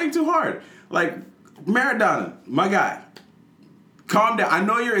was partying too hard. Like, Maradona, my guy. Calm down. I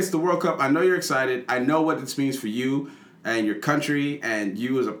know it's the World Cup. I know you're excited. I know what this means for you and your country and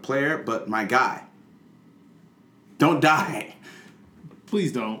you as a player, but my guy, don't die.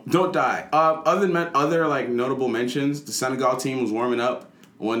 Please don't. Don't die. Other like notable mentions, the Senegal team was warming up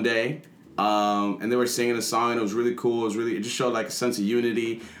one day, and they were singing a song, and it was really cool. It just showed like a sense of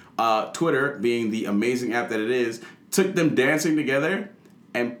unity. Twitter, being the amazing app that it is, took them dancing together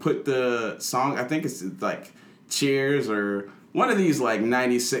and put the song, I think it's like Cheers or one of these like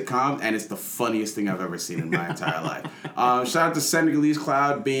 90s sitcoms, and it's the funniest thing I've ever seen in my entire life. Shout out to Senegalese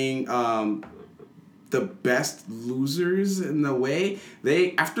Cloud being the best losers in the way.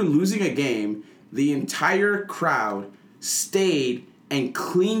 They, after losing a game, the entire crowd stayed and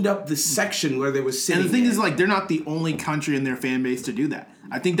cleaned up the section where they were sitting. And the thing is, like, they're not the only country in their fan base to do that.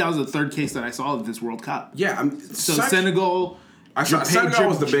 I think that was the third case that I saw of this World Cup. Yeah. Senegal... Senegal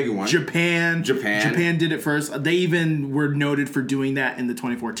was the big one. Japan did it first. They even were noted for doing that in the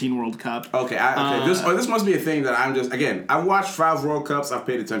 2014 World Cup. Okay. This must be a thing that I'm just... Again, I've watched 5 World Cups. I've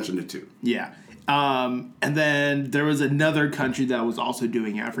paid attention to 2. Yeah. And then there was another country that was also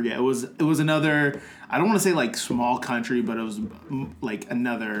doing it. I forget. It was another... I don't want to say like small country, but it was like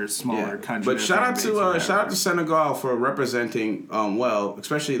another smaller country. But shout out to Senegal for representing well,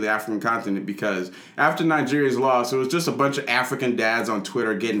 especially the African continent, because after Nigeria's loss, it was just a bunch of African dads on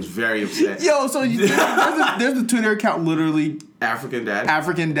Twitter getting very upset. Yo, so there's a Twitter account literally African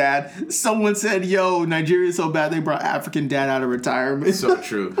dad. Someone said, "Yo, Nigeria's so bad they brought African dad out of retirement." So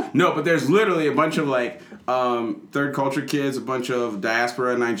true. No, but there's literally a bunch of like third culture kids, a bunch of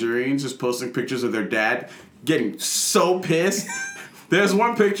diaspora Nigerians just posting pictures of their dad getting so pissed. There's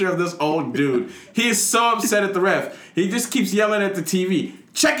one picture of this old dude. He is so upset at the ref. He just keeps yelling at the TV.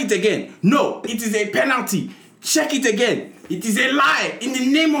 Check it again. No, it is a penalty. Check it again. It is a lie. In the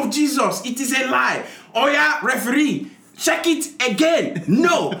name of Jesus, it is a lie. Oh yeah, referee. Check it again.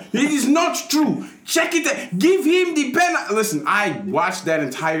 No, it is not true. Check it. Give him the penalty. Listen, I watched that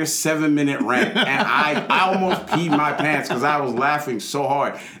entire 7-minute rant, and I almost peed my pants because I was laughing so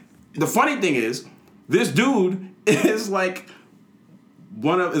hard. The funny thing is, this dude is like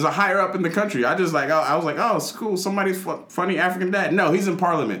is a higher up in the country. I was like, oh, it's cool. Somebody's funny African dad. No, he's in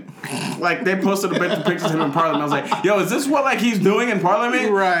Parliament. Like, they posted a bunch of pictures of him in Parliament. I was like, yo, is this what like he's doing in Parliament?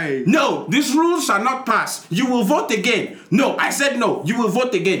 Right. No, this rule shall not pass. You will vote again. No, I said no. You will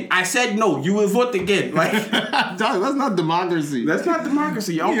vote again. I said no. You will vote again. Like, Dog, that's not democracy. That's not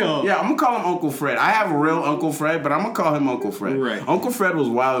democracy. Yeah, I'm gonna call him Uncle Fred. I have a real Uncle Fred, but I'm gonna call him Uncle Fred. Right. Uncle Fred was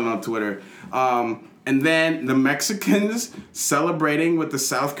wilding on Twitter. And then the Mexicans celebrating with the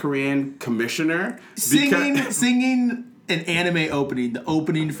South Korean commissioner. Singing an anime opening, the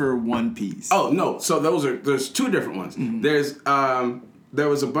opening for One Piece. Oh, no. So there's 2 different ones. Mm-hmm. There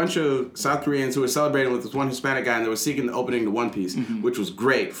was a bunch of South Koreans who were celebrating with this one Hispanic guy, and they were seeking the opening to One Piece, which was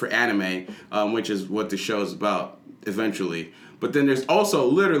great for anime, which is what the show is about eventually. But then there's also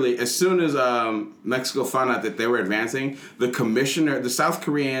literally, as soon as Mexico found out that they were advancing, the South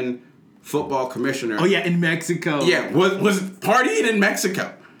Korean football commissioner. Oh yeah, in Mexico. Yeah, was partying in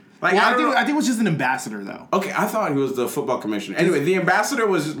Mexico. Like, well, I think it was just an ambassadder though. Okay, I thought he was the football commissioner. Anyway, the ambassador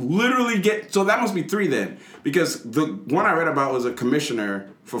was literally so that must be 3 then, because the one I read about was a commissioner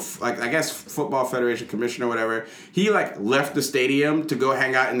for like I guess Football Federation commissioner or whatever. He like left the stadium to go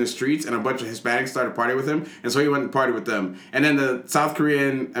hang out in the streets, and a bunch of Hispanics started partying with him, and so he went and partied with them. And then the South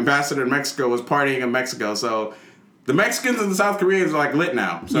Korean ambassador in Mexico was partying in Mexico. So the Mexicans and the South Koreans are like lit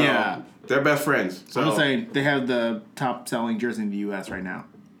now. So yeah. They're best friends. So I'm saying they have the top selling jersey in the U.S. right now.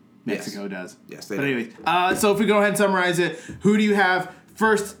 Mexico does. Yes, they do. But anyways, so if we go ahead and summarize it, who do you have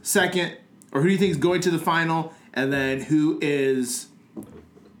first, second, or who do you think is going to the final, and then who is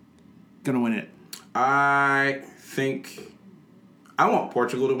going to win it? I think I want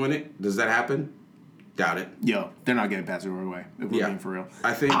Portugal to win it. Does that happen? Doubt it. Yo, they're not getting past Uruguay, if we're being for real.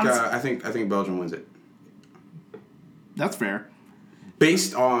 I think Honestly, I think Belgium wins it. that's fair.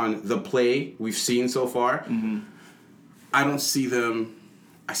 Based on the play we've seen so far, I don't see them.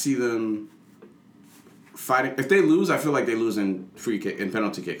 I see them fighting. If they lose, I feel like they lose in free kick and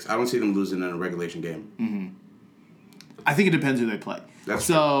penalty kicks. I don't see them losing in a regulation game. I think it depends who they play. That's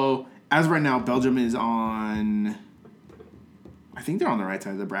so, as of right now, Belgium is on... I think they're on the right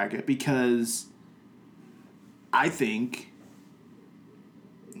side of the bracket because I think...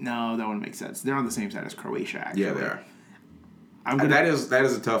 No, that wouldn't make sense. They're on the same side as Croatia, actually. Yeah, they are.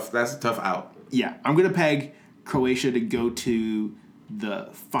 That's a tough out. Yeah, I'm going to peg Croatia to go to the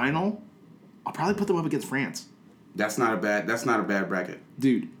final. I'll probably put them up against France. That's not a bad bracket.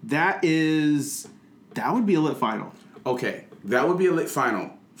 Dude, that would be a lit final. Okay, that would be a lit final.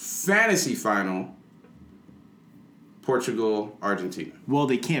 Fantasy final. Portugal, Argentina. Well,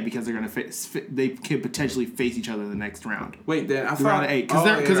 they can't because they're going to they could potentially face each other in the next round. Wait, then I round of 8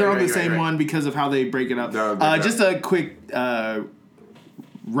 because they're on the same one because of how they break it up. Just a quick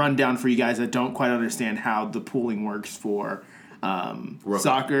rundown for you guys that don't quite understand how the pooling works for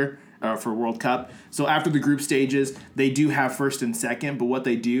soccer or for World Cup. So after the group stages, they do have first and second, but what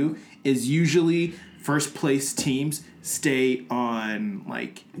they do is usually first place teams stay on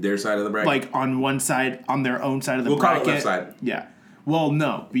their side of the bracket, like on one side, on their own side of the bracket. We'll call it left side. Yeah. Well,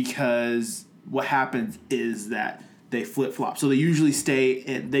 no, because what happens is that they flip flop. So they usually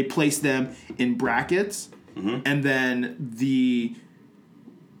they place them in brackets, and then the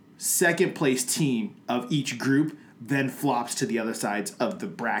second place team of each group then flops to the other sides of the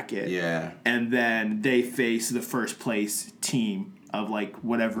bracket. Yeah. And then they face the first place team of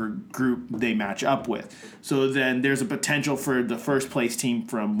whatever group they match up with. So then there's a potential for the first place team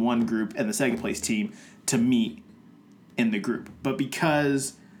from one group and the second place team to meet in the group. But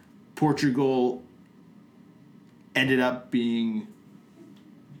because Portugal ended up being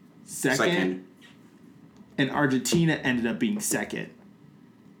second. And Argentina ended up being second,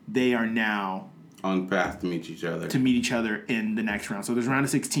 they are now on path to meet each other in the next round. So there's round of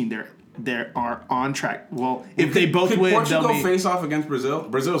 16. They are on track. Well, if they both win, Portugal face off against Brazil.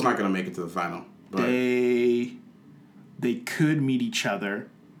 Brazil's not going to make it to the final. They could meet each other.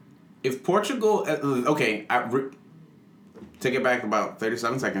 If Portugal, take it back about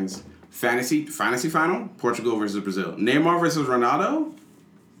 37 seconds. Fantasy final. Portugal versus Brazil. Neymar versus Ronaldo.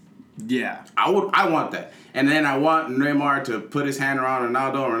 Yeah, I want that. And then I want Neymar to put his hand around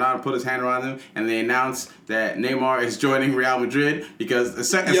Ronaldo, and Ronaldo put his hand around him, and they announce that Neymar is joining Real Madrid because as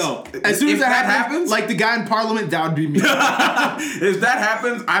soon as that happens, like the guy in Parliament, that would be me. If that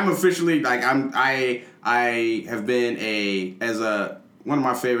happens, I'm officially I have been one of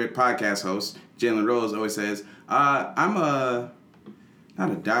my favorite podcast hosts, Jalen Rose, always says, I'm not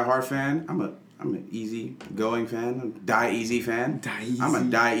a diehard fan. I'm an easy-going fan. I'm a die-easy fan. I'm a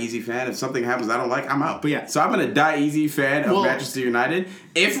die-easy fan. If something happens I don't like, I'm out. But yeah. So I'm a die-easy fan of Manchester United.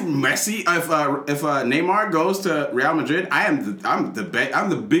 If Neymar goes to Real Madrid, I'm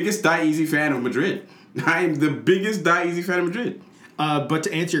the biggest die-easy fan of Madrid. I am the biggest die-easy fan of Madrid. But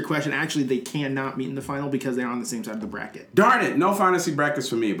to answer your question, actually, they cannot meet in the final because they're on the same side of the bracket. Darn it. No fantasy brackets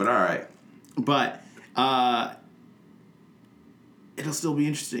for me, but all right. But it'll still be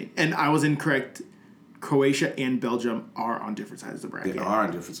interesting. And I was incorrect. Croatia and Belgium are on different sides of the bracket. They are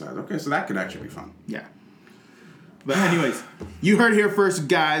on different sides. Okay, so that could actually be fun. Yeah. But anyways, you heard it here first,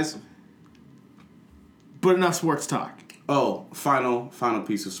 guys. But enough sports talk. Oh, final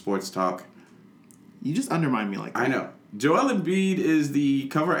piece of sports talk. You just undermine me like that. I know. Joel Embiid is the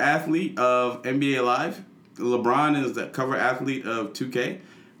cover athlete of NBA Live. LeBron is the cover athlete of 2K.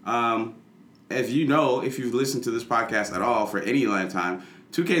 If you've listened to this podcast at all for any lifetime,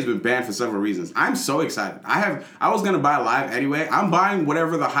 2K has been banned for several reasons. I'm so excited. I was going to buy Live anyway. I'm buying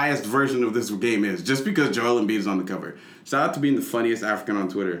whatever the highest version of this game is, just because Joel Embiid is on the cover. Shout out to being the funniest African on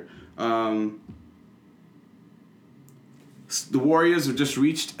Twitter. The Warriors have just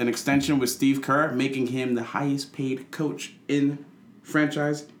reached an extension with Steve Kerr, making him the highest paid coach in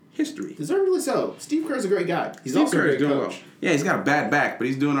franchise history. Deservedly so. Steve Kerr's a great guy. He's Steve also Kerr a great doing coach. well. Yeah, he's got a bad back, but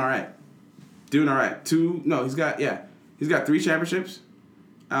he's doing all right. He's got 3 championships.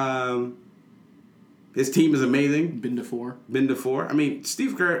 His team is amazing. Been to 4. I mean,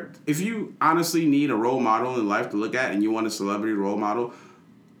 Steve Kerr, if you honestly need a role model in life to look at and you want a celebrity role model,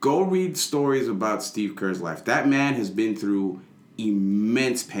 go read stories about Steve Kerr's life. That man has been through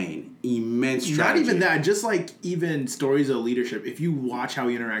immense pain, immense tragedy. Not even that, just even stories of leadership. If you watch how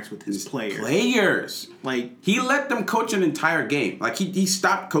he interacts with his players. He let them coach an entire game. He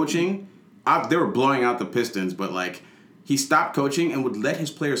stopped coaching. They were blowing out the Pistons, but He stopped coaching and would let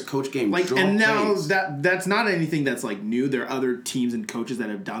his players coach games. Like, and now plays. that's not anything that's like new. There are other teams and coaches that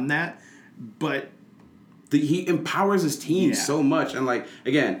have done that, but He empowers his team so much. And like,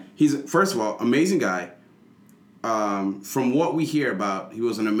 again, he's, first of all, amazing guy. From what we hear about, he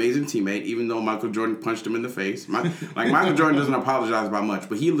was an amazing teammate, even though Michael Jordan punched him in the face. Michael Jordan doesn't apologize about much,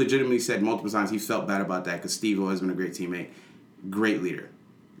 but he legitimately said multiple times he felt bad about that because Steve always been a great teammate, great leader,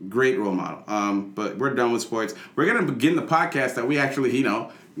 great role model. But we're done with sports. We're going to begin the podcast that we actually,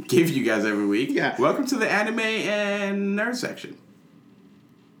 give you guys every week. Yeah. Welcome to the anime and nerd section.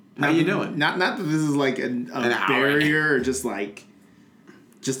 How you doing? Not that this is like a barrier or just to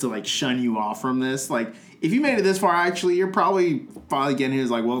like shun you off from this. Like, if you made it this far, actually, you're probably finally getting here.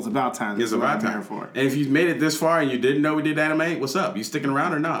 It's like, well, it's about time. It's about time. And if you made it this far and you didn't know we did anime, what's up? You sticking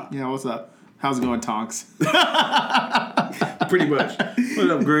around or not? Yeah, what's up? How's it going, Tonks? Pretty much.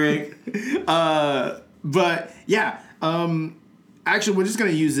 What's up, Greg? But yeah, actually, we're just gonna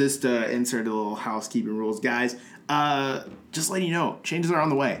use this to insert a little housekeeping rules, guys. Just letting you know, changes are on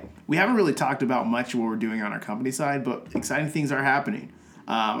the way. We haven't really talked about much of what we're doing on our company side, but exciting things are happening.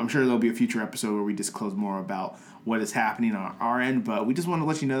 I'm sure there'll be a future episode where we disclose more about what is happening on our end, but we just want to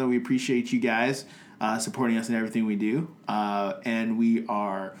let you know that we appreciate you guys supporting us in everything we do, and we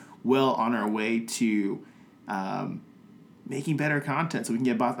are well on our way to making better content so we can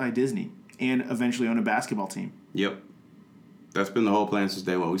get bought by Disney and eventually own a basketball team. Yep. That's been the whole plan since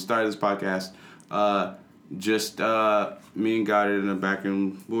day one. We started this podcast, me and Goddard in the back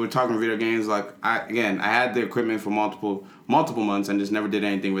room. We were talking video games. Like, I had the equipment for multiple months and just never did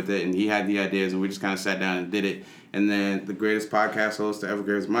anything with it. And he had the ideas, and we just kind of sat down and did it. And then the greatest podcast host to ever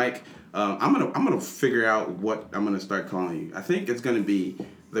grace Mike. I'm gonna figure out what I'm gonna start calling you. I think it's gonna be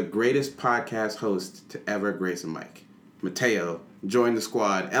the greatest podcast host to ever grace a Mike. Mateo joined the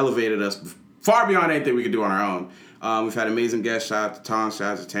squad, elevated us far beyond anything we could do on our own. We've had amazing guests. Shout out to Tom.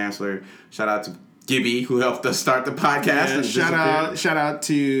 Shout out to Chancellor. Shout out to Gibby, who helped us start the podcast. Yeah, shout out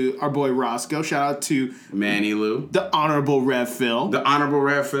to our boy Roscoe. Shout out to Manny Lou. The Honorable Rev Phil.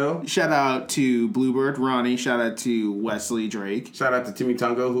 Shout out to Bluebird Ronnie. Shout out to Wesley Drake. Shout out to Timmy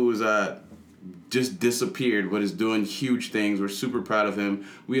Tungo, who was just disappeared, but is doing huge things. We're super proud of him.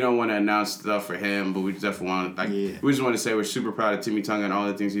 We don't want to announce stuff for him, but we definitely want to, we just want to say we're super proud of Timmy Tungo and all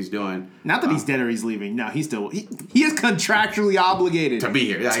the things he's doing. Not that he's dead or he's leaving. No, he's still he is contractually obligated to be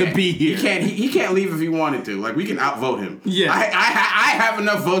here. Be here. He can't leave if he wanted to. Like, we can outvote him. Yeah, I have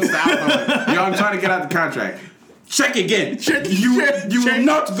enough votes to outvote him. Yo, I'm trying to get out the contract. Check again. You will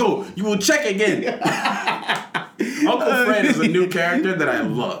not go. You will check again. Uncle Fred is a new character that I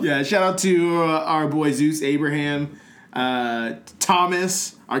love. Yeah, shout out to our boy Zeus Abraham,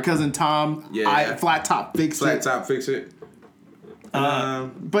 Thomas, our cousin Tom. Yeah, Flat Top Fix It.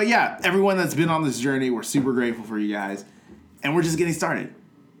 But yeah, everyone that's been on this journey, we're super grateful for you guys, and we're just getting started.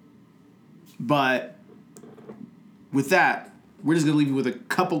 But with that, we're just going to leave you with a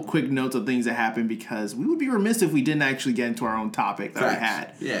couple quick notes of things that happened because we would be remiss if we didn't actually get into our own topic that we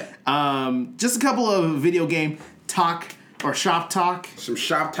had. Yeah. Just a couple of video game talk or shop talk. Some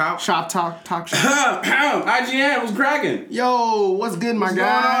shop talk. Shop talk. IGN was cracking. Yo, what's good, my guy?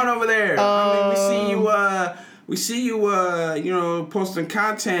 What's going on over there? We see you, posting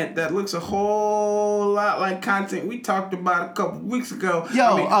content that looks a whole lot like content we talked about a couple weeks ago.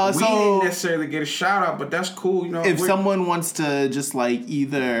 Yo, we didn't necessarily get a shout out, but that's cool. If someone wants to just like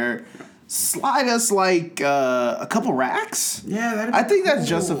either slide us like a couple racks, I think that's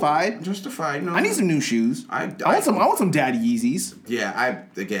justified. Justified. No, I need some new shoes. I want some Daddy Yeezys. Yeah,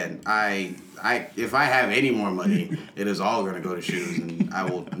 if I have any more money, it is all going to go to shoes, and I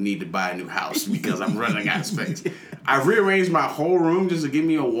will need to buy a new house because I'm running out of space. I've rearranged my whole room just to give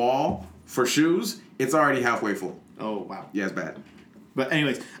me a wall for shoes. It's already halfway full. Oh, wow. Yeah, it's bad. But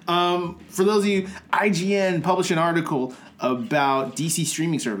anyways, for those of you, IGN published an article about DC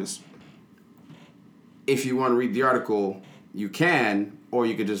streaming service. If you want to read the article, you can, or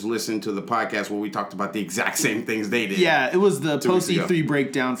you could just listen to the podcast where we talked about the exact same things they did. Yeah, it was the post E3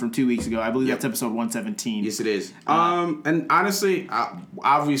 breakdown from 2 weeks ago. I believe that's episode 117. Yes, it is. And honestly,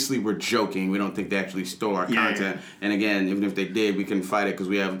 obviously we're joking. We don't think they actually stole our content. Yeah. And again, even if they did, we couldn't fight it because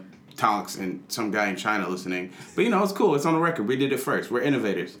we have Tonks and some guy in China listening. But it's cool. It's on the record. We did it first. We're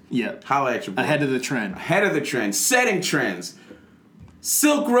innovators. Yeah. Holla at your boy. Ahead of the trend. Setting trends.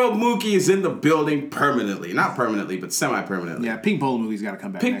 Silk Road Mookie is in the building permanently. Not permanently, but semi-permanently. Yeah, Pink Polo Mookie's got to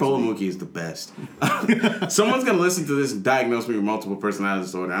come back. Pink Polo Mookie is the best. Someone's going to listen to this and diagnose me with multiple personality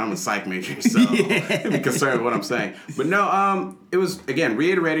disorder. I'm a psych major, so be concerned with what I'm saying. But no, it was, again,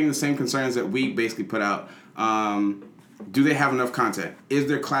 reiterating the same concerns that we basically put out. Do they have enough content? Is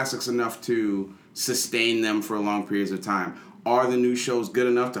there classics enough to sustain them for long periods of time. Are the new shows good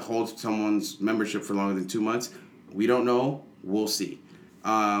enough to hold someone's membership for longer than 2 months? We don't know. We'll see.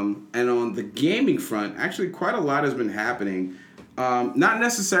 And on the gaming front, actually quite a lot has been happening. Not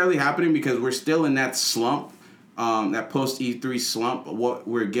necessarily happening because we're still in that slump, that post E3 slump. What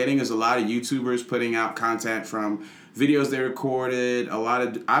we're getting is a lot of YouTubers putting out content from videos they recorded.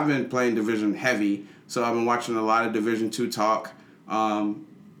 I've been playing Division heavy, so I've been watching a lot of Division 2 talk.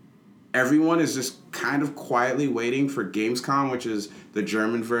 Everyone is just kind of quietly waiting for Gamescom, which is the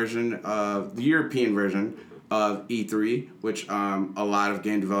German version of the European version of E3, which a lot of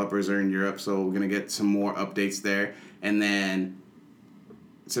game developers are in Europe, so we're going to get some more updates there. And then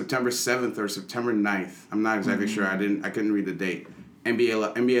September 7th or September 9th, I'm not exactly sure, I couldn't read the date.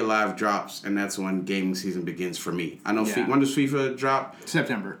 NBA Live drops, and that's when gaming season begins for me. I know when does FIFA drop?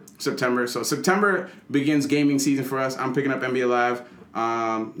 September. So September begins gaming season for us. I'm picking up NBA Live.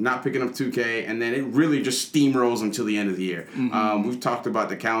 Not picking up 2K, and then it really just steamrolls until the end of the year. We've talked about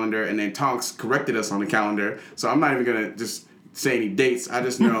the calendar, and then Tonks corrected us on the calendar, so I'm not even gonna just say any dates. I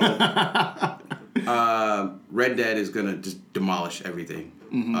just know Red Dead is gonna just demolish everything.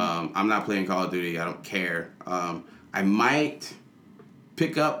 I'm not playing Call of Duty. I don't care. I might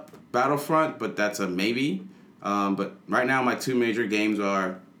pick up Battlefront, but that's a maybe. But right now, my two major games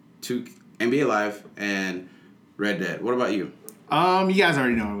are NBA Live and Red Dead. What about you? You guys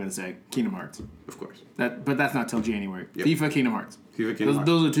already know what I'm going to say. Kingdom Hearts. Of course. But that's not till January. Yep. FIFA, Kingdom Hearts.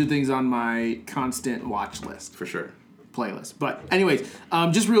 Those are two things on my constant watch list. For sure. Playlist. But anyways,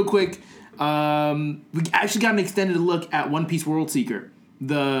 just real quick, we actually got an extended look at One Piece World Seeker,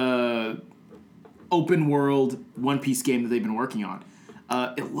 the open world One Piece game that they've been working on.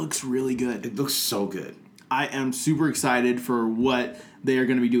 It looks really good. It looks so good. I am super excited for what they are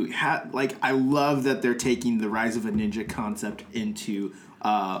going to be doing. I love that they're taking the Rise of a Ninja concept into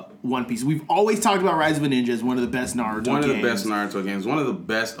One Piece. We've always talked about Rise of a Ninja as one of the best Naruto games. One of the best Naruto games. One of the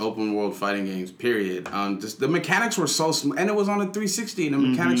best open world fighting games, period. Just the mechanics were so smooth. And it was on a 360, and the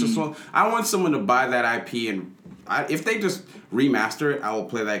mechanics were so... I want someone to buy that IP, and if they just remaster it, I will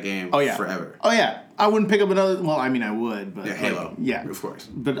play that game forever. Oh, yeah. I wouldn't pick up another... Well, I mean, I would, but... Yeah, Halo. Yeah. Of course.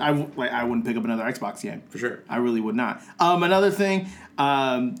 But I wouldn't pick up another Xbox game. For sure. I really would not. Another thing,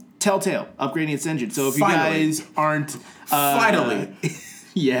 Telltale, upgrading its engine. So if you guys aren't... Finally.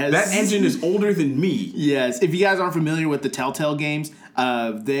 Yes. That engine is older than me. Yes. If you guys aren't familiar with the Telltale games,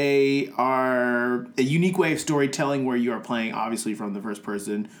 they are a unique way of storytelling where you are playing, obviously, from the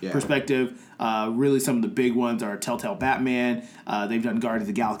first-person perspective. Really, some of the big ones are Telltale Batman. They've done Guardians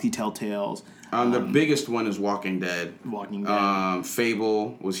of the Galaxy Telltales. The biggest one is Walking Dead.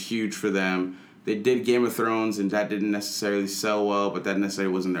 Fable was huge for them. They did Game of Thrones, and that didn't necessarily sell well, but that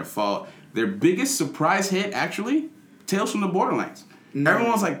necessarily wasn't their fault. Their biggest surprise hit, actually, Tales from the Borderlands.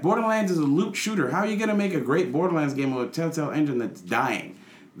 Everyone's like, Borderlands is a loot shooter. How are you going to make a great Borderlands game with a Telltale engine that's dying?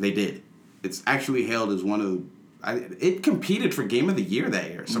 They did. It's actually hailed as one of the... it competed for Game of the Year that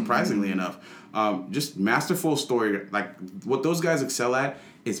year, surprisingly enough. Just masterful story. Like, what those guys excel at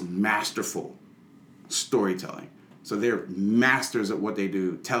is masterful storytelling. So they're masters at what they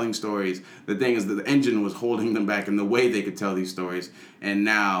do, telling stories. The thing is that the engine was holding them back in the way they could tell these stories. And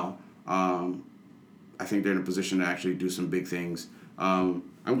now, I think they're in a position to actually do some big things. I'm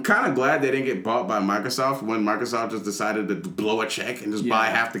kind of glad they didn't get bought by Microsoft when Microsoft just decided to blow a check and just buy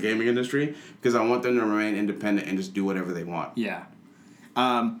half the gaming industry, because I want them to remain independent and just do whatever they want. Yeah.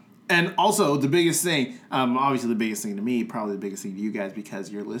 And also, the biggest thing, obviously the biggest thing to me, probably the biggest thing to you guys,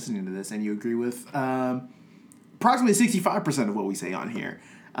 because you're listening to this and you agree with approximately 65% of what we say on here.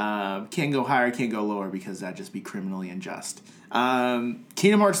 Can't go higher, can't go lower, because that'd just be criminally unjust.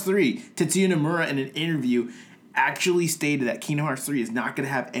 Kingdom Hearts 3, Tetsuya Nomura in an interview actually stated that Kingdom Hearts 3 is not going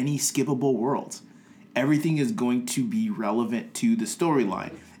to have any skippable worlds. Everything is going to be relevant to the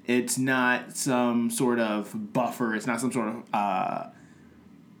storyline. It's not some sort of buffer. It's not some sort of...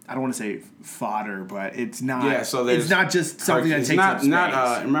 I don't want to say fodder, but it's not. Yeah, so it's not just something that takes up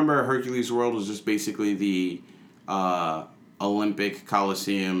space. Remember, Hercules World was just basically the Olympic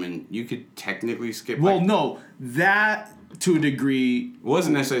Coliseum, and you could technically skip. Well, no, that to a degree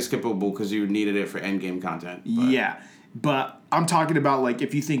wasn't necessarily skippable because you needed it for endgame content. But. Yeah, but I'm talking about, like,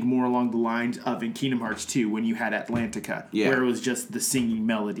 if you think more along the lines of in Kingdom Hearts 2 when you had Atlantica, where it was just the singing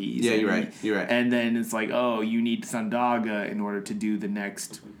melodies. Yeah, you're right. And then it's like, oh, you need Sandaga in order to do the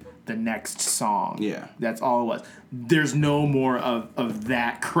next song. Yeah. That's all it was. There's no more of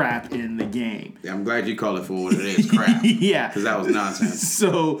that crap in the game. Yeah, I'm glad you called it for what it is, crap. Yeah. Because that was nonsense.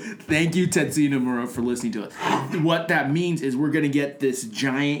 So, thank you, Tetsuya Nomura, for listening to us. What that means is we're going to get this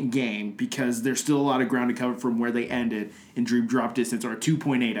giant game, because there's still a lot of ground to cover from where they ended in Dream Drop Distance, or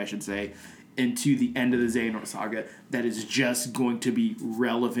 2.8, I should say, into the end of the Xehanort Saga that is just going to be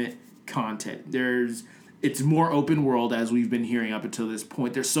relevant content. It's more open world, as we've been hearing up until this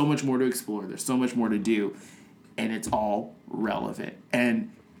point. There's so much more to explore. There's so much more to do, and it's all relevant.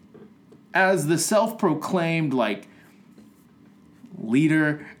 And as the self-proclaimed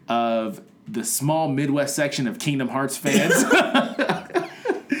leader of the small Midwest section of Kingdom Hearts fans,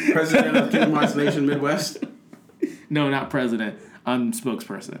 President of Kingdom Hearts Nation Midwest. no, not president. I'm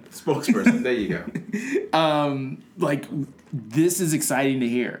spokesperson. Spokesperson. There you go. This is exciting to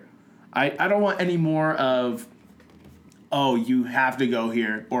hear. I don't want any more of, oh, you have to go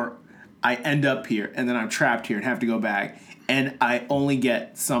here, or I end up here, and then I'm trapped here and have to go back, and I only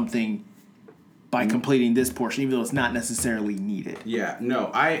get something by completing this portion, even though it's not necessarily needed. Yeah, no,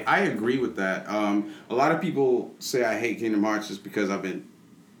 I agree with that. A lot of people say I hate Kingdom Hearts just because I've been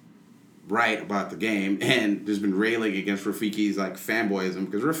right about the game and just been railing against Rafiki's fanboyism,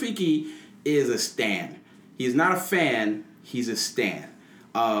 because Rafiki is a stan. He's not a fan, he's a stan.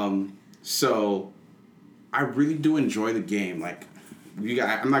 So I really do enjoy the game. I'm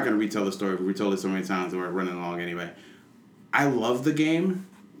not going to retell the story. We retold it so many times and we're running along anyway. I love the game.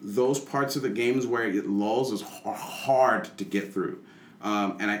 Those parts of the games where it lulls are hard to get through.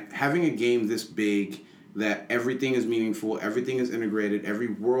 Having a game this big that everything is meaningful, everything is integrated, every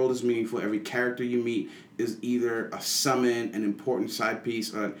world is meaningful, every character you meet is either a summon, an important side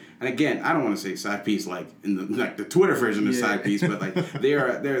piece, and again, I don't want to say side piece in the Twitter version of side piece, but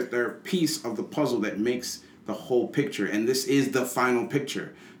they're a piece of the puzzle that makes the whole picture, and this is the final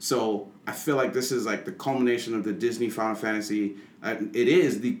picture. So I feel like this is the culmination of the Disney Final Fantasy. It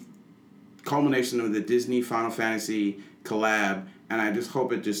is the culmination of the Disney Final Fantasy collab, and I just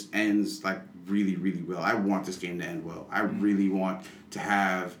hope it just ends really, really well. I want this game to end well. I really want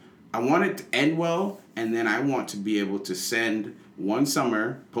I want it to end well, and then I want to be able to send one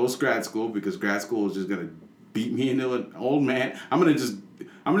summer post grad school, because grad school is just gonna beat me into an old man. I'm just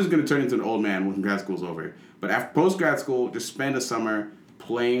gonna turn into an old man when grad school's over. But after post grad school, just spend a summer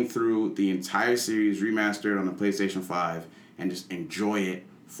playing through the entire series remastered on the PlayStation 5 and just enjoy it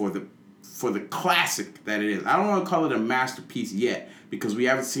for the classic that it is. I don't want to call it a masterpiece yet, because we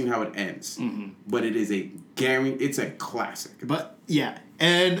haven't seen how it ends. Mm-hmm. But it is it's a classic. But yeah,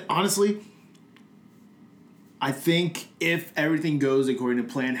 and honestly, I think if everything goes according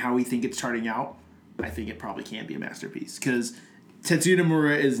to plan, how we think it's charting out, I think it probably can be a masterpiece, because Tetsuya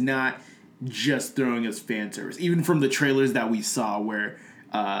Nomura is not just throwing us fan service. Even from the trailers that we saw where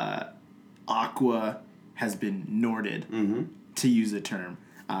Aqua has been Norded, to use the term,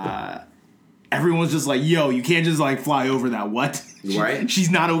 everyone's just like, yo, you can't just fly over that. What? Right?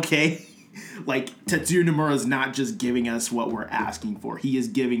 She's not okay. Tetsuya Nomura is not just giving us what we're asking for. He is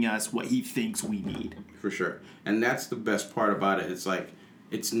giving us what he thinks we need. For sure. And that's the best part about it.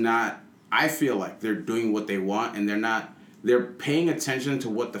 It's not, I feel like they're doing what they want, and they're paying attention to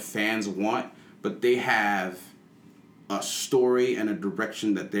what the fans want, but they have a story and a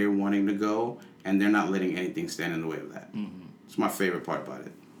direction that they're wanting to go, and they're not letting anything stand in the way of that. Mm-hmm. It's my favorite part about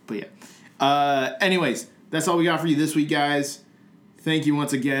it. But yeah. Anyways, that's all we got for you this week, guys. Thank you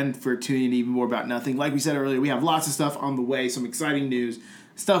once again for tuning in to Even More About Nothing. Like we said earlier, we have lots of stuff on the way, some exciting news,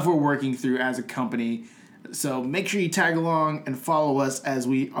 stuff we're working through as a company. So make sure you tag along and follow us as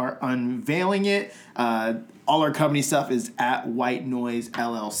we are unveiling it. All our company stuff is at White Noise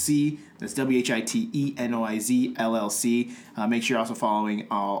LLC. That's WHITENOIZ LLC. Make sure you're also following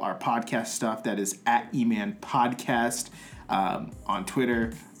all our podcast stuff. That is at eMan Podcast on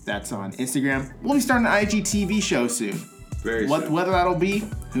Twitter. That's on Instagram. We'll be starting an IGTV show soon. Very soon. Whether that'll be,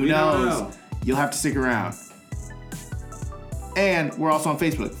 who knows? You'll have to stick around. And we're also on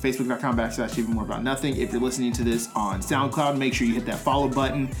Facebook, facebook.com/Even More About Nothing. If you're listening to this on SoundCloud, make sure you hit that follow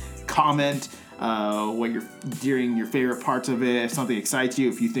button, comment during your favorite parts of it. If something excites you,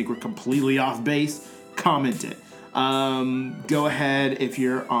 if you think we're completely off base, comment it. Go ahead if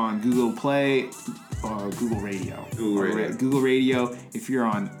you're on Google Play or Google Radio. Google Radio. If you're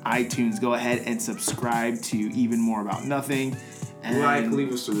on iTunes, go ahead and subscribe to Even More About Nothing. And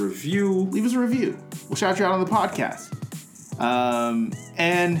leave us a review. Leave us a review. We'll shout you out on the podcast.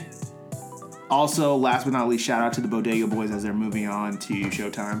 And also, last but not least, shout out to the Bodega Boys as they're moving on to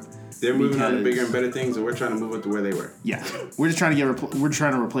Showtime. They're moving on to bigger and better things, and we're trying to move up to where they were. Yeah, we're just trying to we're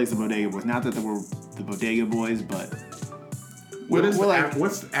trying to replace the Bodega Boys. Not that we're the Bodega Boys, but what's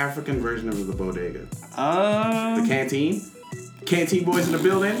the African version of the bodega? The canteen. Canteen boys in the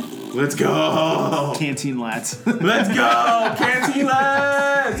building. Let's go. Canteen lads. Let's go. Canteen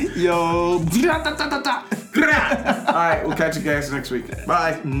lads. Yo. All right, we'll catch you guys next week.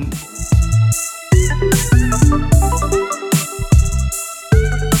 Bye.